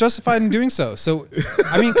think it's justified in doing so. So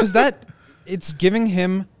I mean, because it's giving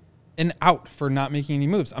him an out for not making any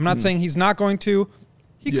moves. I'm not saying he's not going to.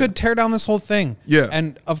 He could tear down this whole thing. Yeah.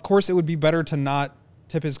 And of course it would be better to not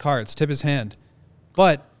tip his cards, tip his hand.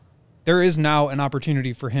 But there is now an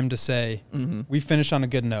opportunity for him to say, we finished on a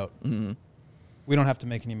good note. Mm-hmm. We don't have to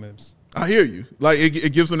make any moves. I hear you. Like,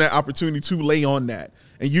 it gives him that opportunity to lay on that.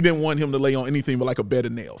 And you didn't want him to lay on anything but like a bed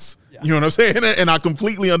of nails. Yeah. You know what I'm saying? And I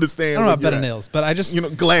completely understand. I don't know about bed of nails, but I just...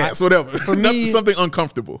 glass, whatever. For me, something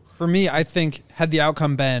uncomfortable. For me, I think had the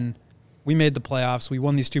outcome been, we made the playoffs, we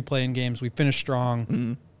won these 2 play-in games, we finished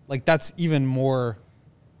strong, like that's even more...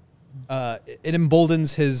 it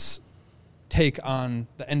emboldens his take on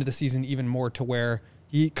the end of the season even more to where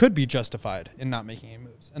he could be justified in not making any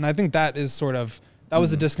moves. And I think that is that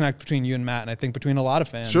was a disconnect between you and Matt, and I think between a lot of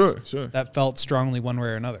fans. Sure. That felt strongly one way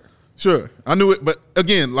or another. Sure. I knew it, but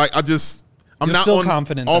again, like I'm not still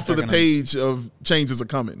confident off of the page of changes are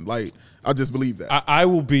coming. Like, I just believe that. I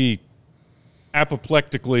will be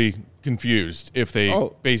apoplectically confused if they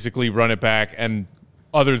basically run it back and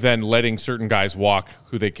other than letting certain guys walk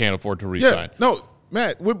who they can't afford to re-sign. Yeah, no,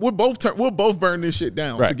 Matt, we'll both burn this shit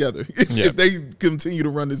down together if they continue to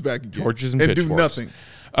run this back again Torches and do pitchforks. Nothing.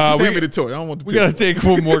 Just hand me the toy. I don't want the We got to take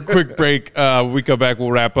one more quick break. When we come back,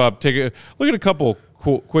 we'll wrap up. Take a look at a couple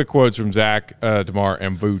quick quotes from Zach, DeMar,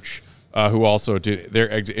 and Vooch, who also did their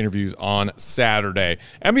exit interviews on Saturday.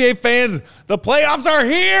 NBA fans, the playoffs are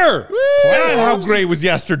here. God, how great was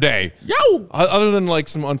yesterday? Yo! Other than like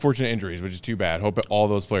some unfortunate injuries, which is too bad. Hope all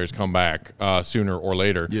those players come back sooner or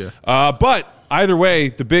later. Yeah. But either way,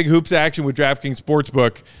 the big hoops action with DraftKings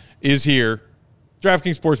Sportsbook is here.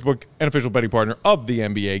 DraftKings Sportsbook, an official betting partner of the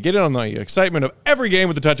NBA. Get in on the excitement of every game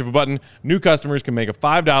with the touch of a button. New customers can make a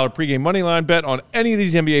 $5 pregame moneyline bet on any of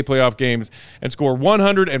these NBA playoff games and score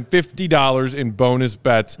 $150 in bonus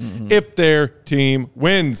bets if their team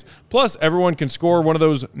wins. Plus, everyone can score one of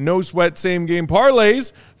those no-sweat same-game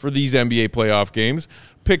parlays for these NBA playoff games.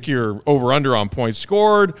 Pick your over-under on points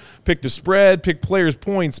scored, pick the spread, pick players'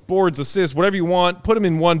 points, boards, assists, whatever you want. Put them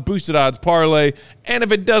in one boosted odds parlay. And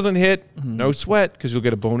if it doesn't hit, no sweat, because you'll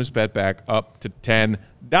get a bonus bet back up to $10.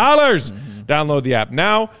 Download the app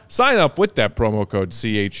now. Sign up with that promo code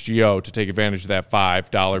CHGO to take advantage of that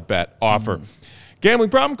 $5 bet offer.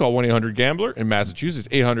 Gambling problem? Call 1-800-GAMBLER. In Massachusetts,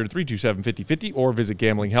 800-327-5050, or visit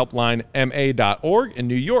gamblinghelplinema.org. In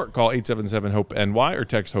New York, call 877-HOPE-NY or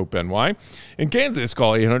text HOPE-NY. In Kansas,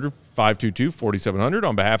 call 800-522-4700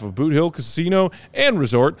 on behalf of Boot Hill Casino and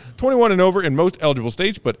Resort. 21 and over in most eligible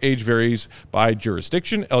states, but age varies by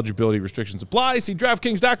jurisdiction. Eligibility restrictions apply. See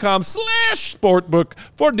DraftKings.com/sportbook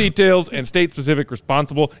for details and state-specific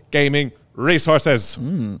responsible gaming racehorses.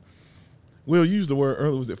 Will use the word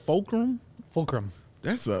earlier. Was it fulcrum? Fulcrum.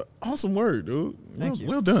 That's an awesome word, dude. Thank you.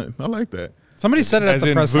 Well done. I like that. Somebody said it at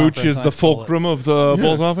the press conference. Vooch is the fulcrum of the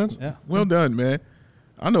Bulls offense? Yeah. Well done, man.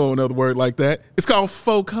 I know another word like that. It's called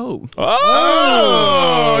FOCO.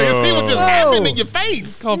 Oh! You see what just happened in your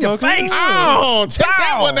face? In your face. Oh, check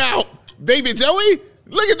that one out. Baby Joey,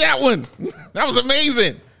 look at that one. That was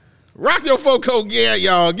amazing. Rock your FOCO gear,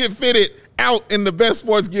 y'all. Get fitted out in the best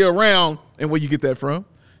sports gear around. And where you get that from?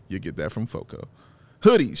 You get that from FOCO.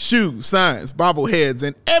 Hoodies, shoes, signs, bobbleheads,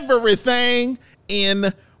 and everything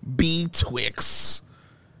in betwixt.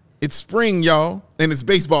 It's spring, y'all, and it's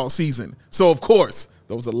baseball season. So, of course,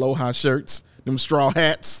 those Aloha shirts, them straw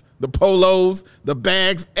hats, the polos, the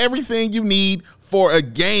bags, everything you need for a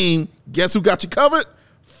game. Guess who got you covered?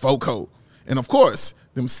 FOCO. And, of course,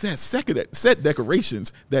 them set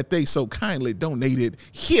decorations that they so kindly donated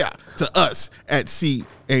here to us at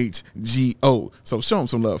CHGO. So show them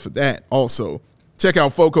some love for that. Also, Check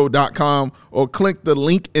out foco.com or click the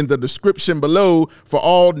link in the description below for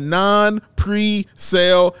all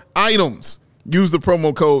non-pre-sale items. Use the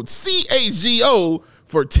promo code CHGO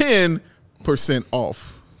for 10%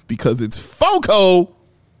 off because it's FOCO.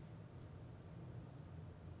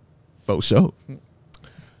 Faux show.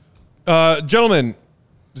 Gentlemen,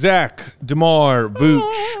 Zach, DeMar,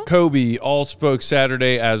 Vooch, Kobe all spoke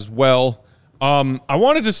Saturday as well. I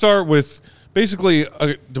wanted to start with basically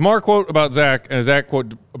a DeMar quote about Zach and a Zach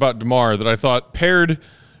quote about DeMar that I thought paired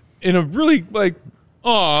in a really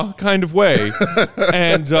kind of way.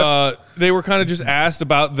 And they were kind of just asked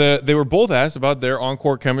about they were both asked about their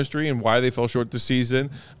on-court chemistry and why they fell short this season,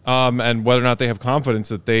 and whether or not they have confidence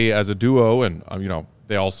that they as a duo, and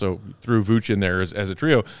they also threw Vooch in there as a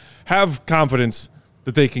trio, have confidence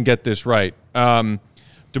that they can get this right.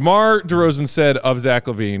 DeMar DeRozan said of Zach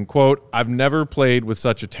LaVine, quote, "I've never played with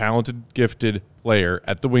such a talented, gifted player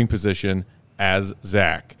at the wing position as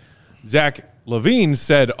Zach." Zach LaVine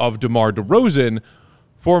said of DeMar DeRozan,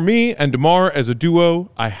 "For me and DeMar as a duo,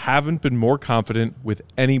 I haven't been more confident with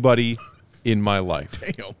anybody in my life."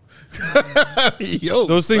 Damn. Yo,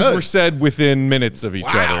 those things were said within minutes of each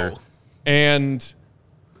other. And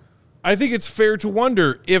I think it's fair to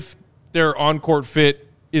wonder if their on-court fit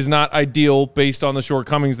is not ideal based on the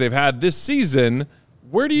shortcomings they've had this season.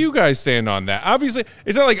 Where do you guys stand on that? Obviously,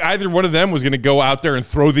 it's not like either one of them was going to go out there and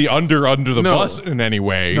throw the under the bus in any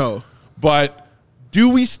way. No. But do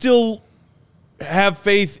we still have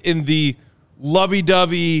faith in the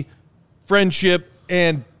lovey-dovey friendship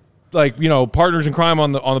and partners in crime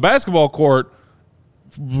on the basketball court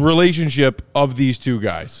relationship of these two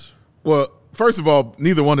guys? Well, first of all,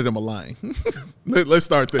 neither one of them are lying. Let's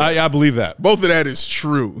start there. I believe that. Both of that is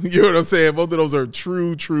true. You know what I'm saying? Both of those are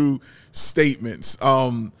true statements.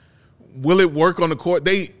 Will it work on the court?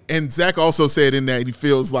 And Zach also said in that he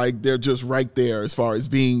feels like they're just right there as far as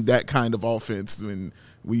being that kind of offense, and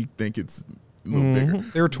we think it's a little bigger.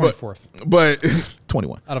 They were 24th. But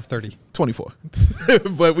 21. Out of 30. 24.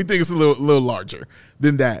 But we think it's a little larger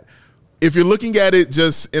than that. If you're looking at it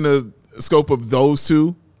just in a scope of those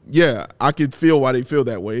two, yeah, I could feel why they feel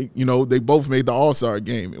that way. They both made the All-Star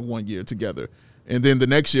game in 1 year together. And then the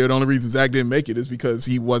next year, the only reason Zach didn't make it is because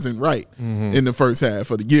he wasn't right in the first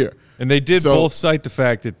half of the year. And they did both cite the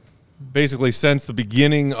fact that basically since the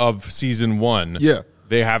beginning of season one,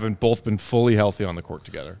 they haven't both been fully healthy on the court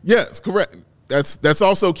together. Yes, correct. That's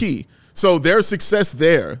also key. So there's success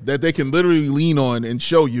there that they can literally lean on and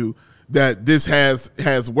show you that this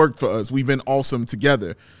has worked for us. We've been awesome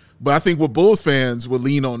together. But I think what Bulls fans would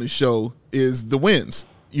lean on and show is the wins.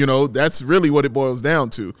 That's really what it boils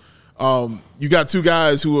down to. You got two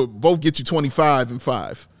guys who will both get you 25 and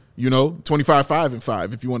 5, 25, 5 and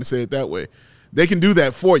 5, if you want to say it that way. They can do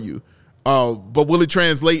that for you. But will it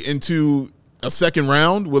translate into a second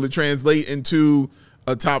round? Will it translate into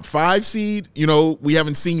a top 5 seed? We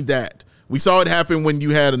haven't seen that. We saw it happen when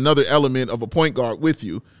you had another element of a point guard with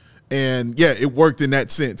you. And, yeah, it worked in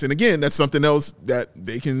that sense. And, again, that's something else that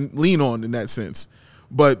they can lean on in that sense.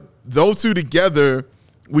 But those two together,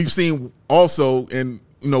 we've seen also, and,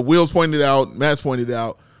 Will's pointed out, Matt's pointed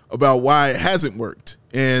out, about why it hasn't worked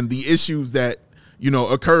and the issues that,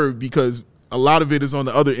 occurred because a lot of it is on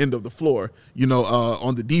the other end of the floor,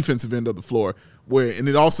 on the defensive end of the floor.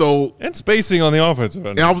 And spacing on the offensive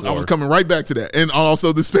end. And I was coming right back to that. And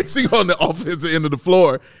also the spacing on the offensive end of the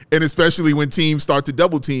floor, and especially when teams start to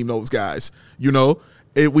double team those guys.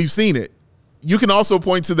 We've seen it. You can also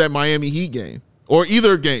point to that Miami Heat game or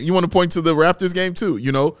either game. You want to point to the Raptors game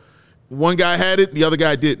too. One guy had it, the other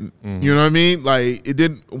guy didn't. Mm-hmm. You know what I mean? Like it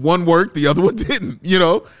didn't. One worked, the other one didn't.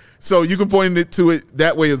 So you can point it to it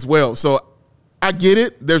that way as well. So I get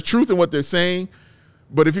it. There's truth in what they're saying.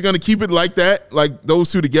 But if you're going to keep it like that, like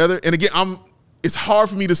those two together, and again, it's hard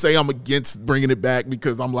for me to say I'm against bringing it back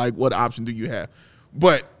because I'm like, what option do you have?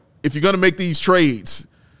 But if you're going to make these trades,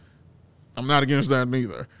 I'm not against that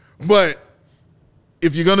neither. But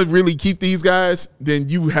if you're going to really keep these guys, then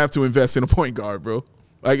you have to invest in a point guard, bro.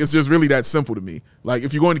 Like, it's just really that simple to me. Like,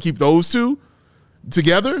 if you're going to keep those two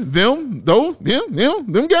together, them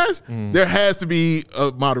guys, there has to be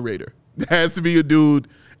a moderator. There has to be a dude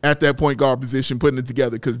at that point guard position putting it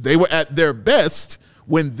together because they were at their best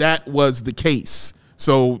when that was the case.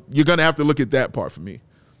 So you're going to have to look at that part for me.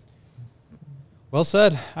 Well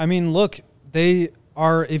said. I mean, look, they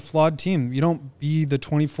are a flawed team. You don't be the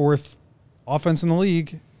 24th offense in the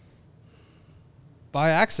league by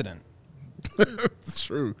accident. It's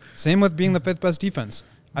true. Same with being the 5th best defense.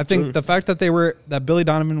 I think the fact that that Billy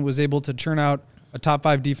Donovan was able to churn out a top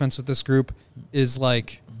 5 defense with this group is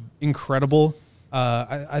like incredible.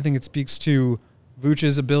 I think it speaks to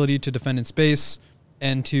Vooch's ability to defend in space,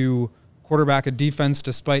 and to quarterback a defense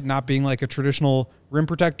despite not being like a traditional rim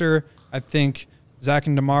protector. I think Zach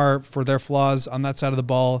and DeMar, for their flaws on that side of the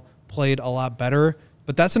ball, played a lot better.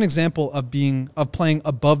 But that's an example of playing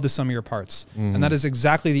above the sum of your parts. And that is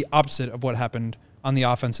exactly the opposite of what happened on the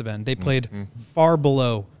offensive end. They played far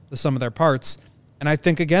below the sum of their parts. And I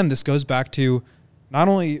think, again, this goes back to not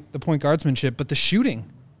only the point guardsmanship, but the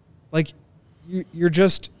shooting. Like,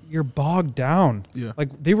 you're bogged down. Yeah. Like,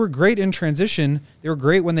 they were great in transition. They were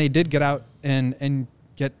great when they did get out and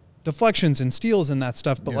get deflections and steals and that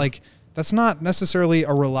stuff. But, like, that's not necessarily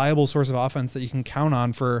a reliable source of offense that you can count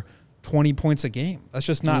on for 20 points a game. That's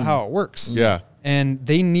just not how it works. Yeah. And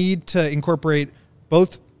they need to incorporate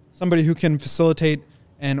both somebody who can facilitate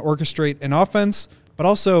and orchestrate an offense, but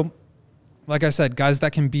also, like I said, guys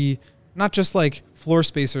that can be not just like floor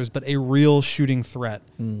spacers, but a real shooting threat.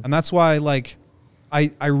 And that's why, like,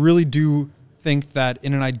 I really do think that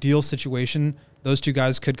in an ideal situation, those two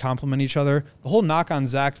guys could complement each other. The whole knock on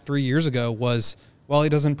Zach 3 years ago was, well, he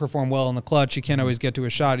doesn't perform well in the clutch. He can't always get to a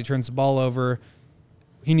shot. He turns the ball over.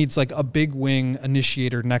 He needs like a big wing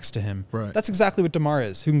initiator next to him. Right. That's exactly what DeMar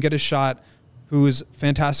is, who can get a shot, who is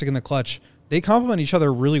fantastic in the clutch. They complement each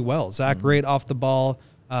other really well. Zach, great off the ball.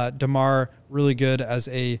 DeMar, really good as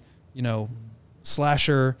a,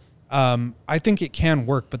 slasher. I think it can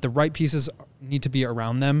work, but the right pieces need to be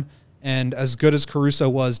around them. And as good as Caruso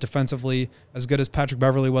was defensively, as good as Patrick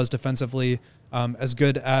Beverley was defensively, as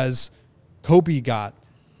good as Kobe got,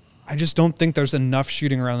 I just don't think there's enough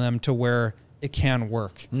shooting around them to where it can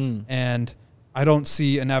work. And I don't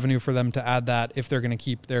see an avenue for them to add that if they're going to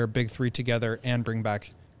keep their big three together and bring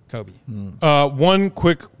back Kobe. One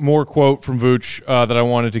quick more quote from Vooch that I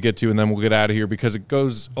wanted to get to, and then we'll get out of here because it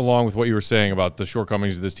goes along with what you were saying about the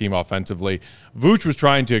shortcomings of this team offensively. Vooch was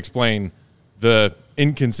trying to explain the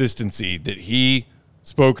inconsistency that he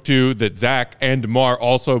spoke to, that Zach and DeMar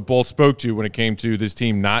also both spoke to when it came to this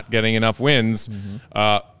team not getting enough wins.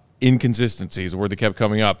 Inconsistencies, a word that kept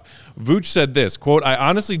coming up. Vooch said this, quote, "I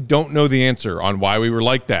honestly don't know the answer on why we were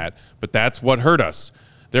like that, but that's what hurt us.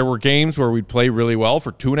 There were games where we'd play really well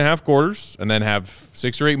for 2.5 quarters and then have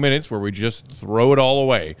 6 or 8 minutes where we just throw it all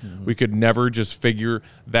away. We could never just figure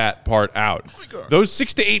that part out." Those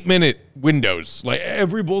 6 to 8 minute windows, like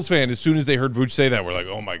every Bulls fan, as soon as they heard Vooch say that, were like,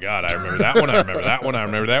 oh my God, I remember that one, I remember that one, I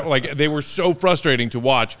remember that. Like, they were so frustrating to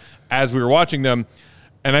watch as we were watching them.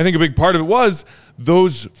 And I think a big part of it was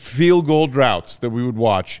those field goal droughts that we would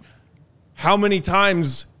watch. How many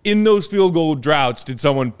times in those field goal droughts did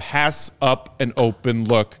someone pass up an open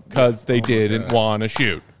look because they didn't want to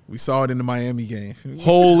shoot? We saw it in the Miami game.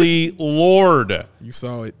 Holy Lord. You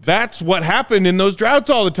saw it. That's what happened in those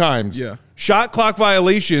droughts all the time. Yeah. Shot clock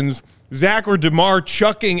violations, Zach or DeMar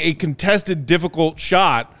chucking a contested difficult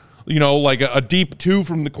shot, like a deep 2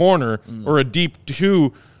 from the corner or a deep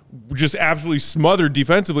 2 just absolutely smothered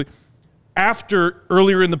defensively. After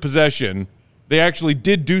earlier in the possession, they actually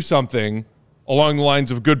did do something along the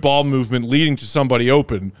lines of good ball movement leading to somebody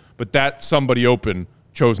open, but that somebody open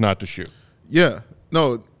chose not to shoot. Yeah.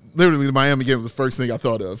 No, literally the Miami game was the first thing I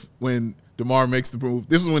thought of when DeMar makes the move.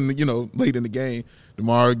 This was when, late in the game,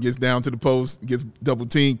 DeMar gets down to the post, gets double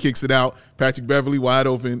teamed, kicks it out. Patrick Beverley wide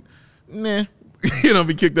open. Nah.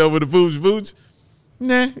 Be kicked over to Vooch.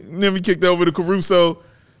 Nah. And then we kicked over to Caruso.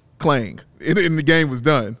 Clang. And the game was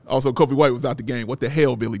done. Also, Kobe White was out the game. What the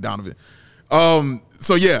hell, Billy Donovan?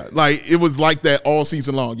 So, yeah, like, it was like that all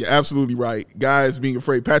season long. You're absolutely right. Guys being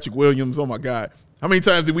afraid. Patrick Williams, oh, my God. How many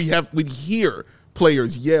times did we hear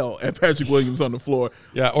players yell at Patrick Williams on the floor?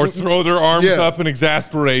 Yeah, or throw their arms up in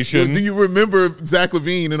exasperation. Do you remember Zach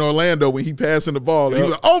LaVine in Orlando when he passing the ball? Yep. He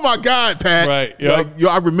was like, oh, my God, Pat. Right, yep.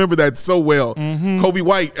 I remember that so well. Kobe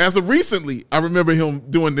White, as of recently, I remember him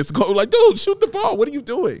doing this. Like, dude, shoot the ball. What are you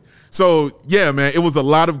doing? So, yeah, man, it was a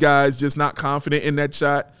lot of guys just not confident in that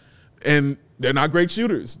shot, and they're not great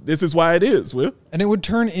shooters. This is why it is, Will. And it would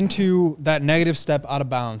turn into that negative step out of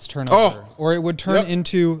bounds turnover. Or it would turn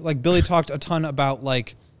into, like Billy talked a ton about,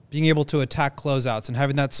 like, being able to attack closeouts and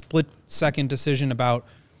having that split-second decision about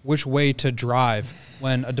which way to drive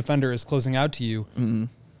when a defender is closing out to you.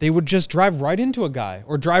 They would just drive right into a guy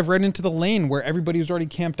or drive right into the lane where everybody was already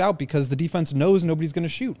camped out because the defense knows nobody's going to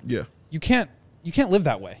shoot. Yeah. You can't live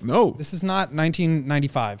that way. No. This is not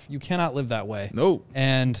 1995. You cannot live that way. No.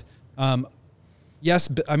 And yes,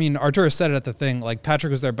 I mean, Artūras said it at the thing, like Patrick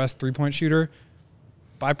was their best three-point shooter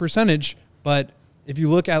by percentage, but if you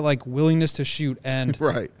look at like willingness to shoot and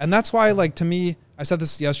right. And that's why, like, to me, I said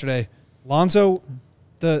this yesterday, Lonzo,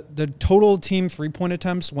 the total team three-point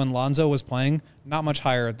attempts when Lonzo was playing, not much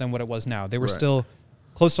higher than what it was now. They were still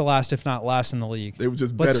close to last, if not last in the league. They were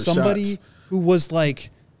just but better somebody shots. who was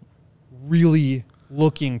like really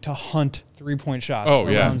looking to hunt 3-point shots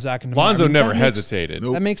around Zach and DeMar. Lonzo never hesitated.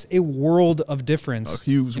 That makes a world of difference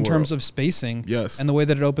in terms of spacing yes. and the way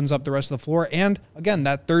that it opens up the rest of the floor. And, again,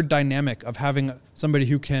 that third dynamic of having somebody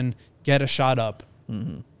who can get a shot up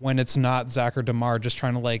when it's not Zach or DeMar just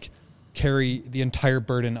trying to, like, carry the entire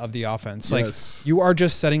burden of the offense. Like, you are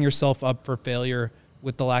just setting yourself up for failure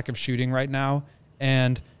with the lack of shooting right now.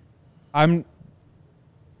 And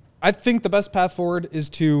I think the best path forward is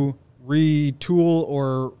to retool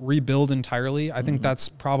or rebuild entirely. I think that's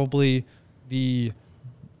probably the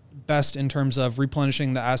best in terms of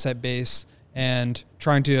replenishing the asset base and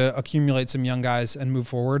trying to accumulate some young guys and move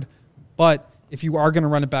forward. But if you are going to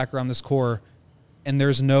run it back around this core, and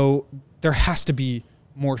there has to be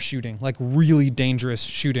more shooting, like really dangerous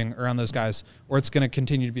shooting around those guys, or it's going to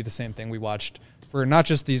continue to be the same thing we watched for not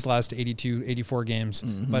just these last 82, 84 games,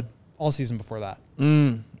 but all season before that.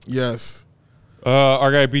 Yes.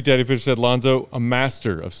 Our guy Beat Daddy Fish said Lonzo, a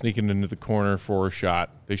master of sneaking into the corner for a shot.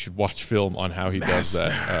 They should watch film on how he does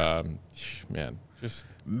that. Man, just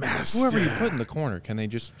whoever you put in the corner, can they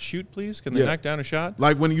just shoot, please? Can they knock down a shot?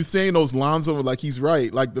 Like when you're saying those Lonzo, like he's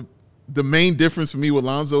right. Like the main difference for me with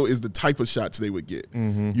Lonzo is the type of shots they would get.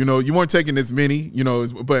 You know, you weren't taking as many,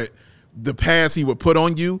 but the pass he would put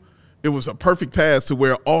on you, it was a perfect pass to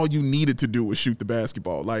where all you needed to do was shoot the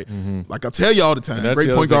basketball. Like I tell you all the time, great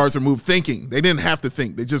point guards are moved thinking. They didn't have to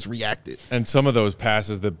think. They just reacted. And some of those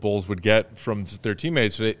passes that Bulls would get from their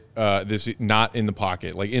teammates, this not in the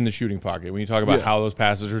pocket, like in the shooting pocket. When you talk about how those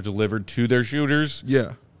passes are delivered to their shooters,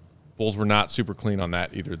 Bulls were not super clean on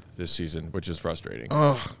that either this season, which is frustrating.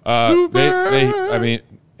 Super.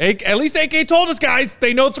 At least AK told us, guys,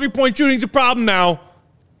 they know 3-point shooting's a problem now.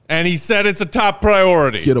 And he said it's a top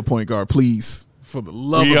priority. Get a point guard, please, for the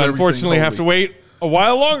love of everything. We unfortunately have to wait a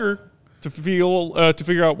while longer to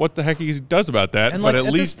figure out what the heck he does about that. And but at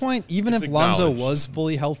least this point, even if Lonzo was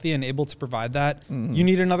fully healthy and able to provide that, you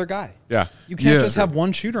need another guy. Yeah. You can't just have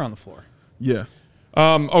one shooter on the floor. Yeah.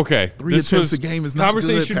 Okay. 3 attempts a game is not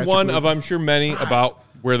conversation good, one of, I'm sure, many about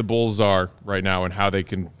where the Bulls are right now and how they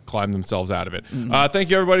can climb themselves out of it. Thank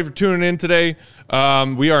you, everybody, for tuning in today.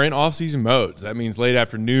 We are in off-season modes. That means late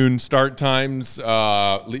afternoon start times.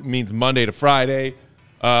 Means Monday to Friday.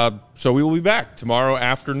 So we will be back tomorrow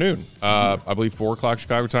afternoon. I believe 4 o'clock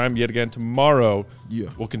Chicago time. Yet again tomorrow. Yeah.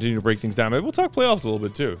 We'll continue to break things down. Maybe we'll talk playoffs a little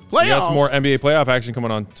bit too. We got some more NBA playoff action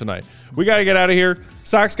coming on tonight. We got to get out of here.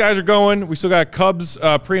 Sox guys are going. We still got Cubs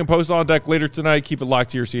pre and post on deck later tonight. Keep it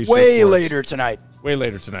locked to your CHGO Way later tonight. Way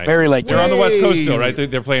later tonight. Very late. They're on the West Coast still, right?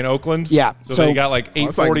 They're playing Oakland. Yeah. So they got like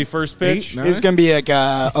 8:40 first pitch. It's going to be like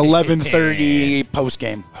 11:30 post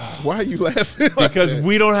game. Why are you laughing? Because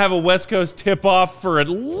we don't have a West Coast tip off for at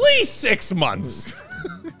least 6 months.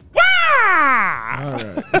 All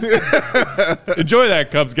right. Enjoy that,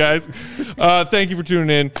 Cubs guys. Thank you for tuning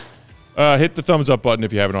in. Hit the thumbs up button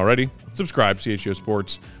if you haven't already. Subscribe, CHGO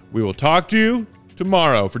Sports. We will talk to you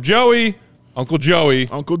tomorrow. For Joey, Uncle Joey,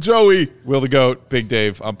 Will the Goat, Big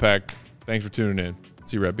Dave, I'm Peck. Thanks for tuning in.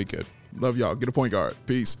 See you, Red. Be good. Love y'all. Get a point guard.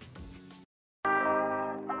 Peace.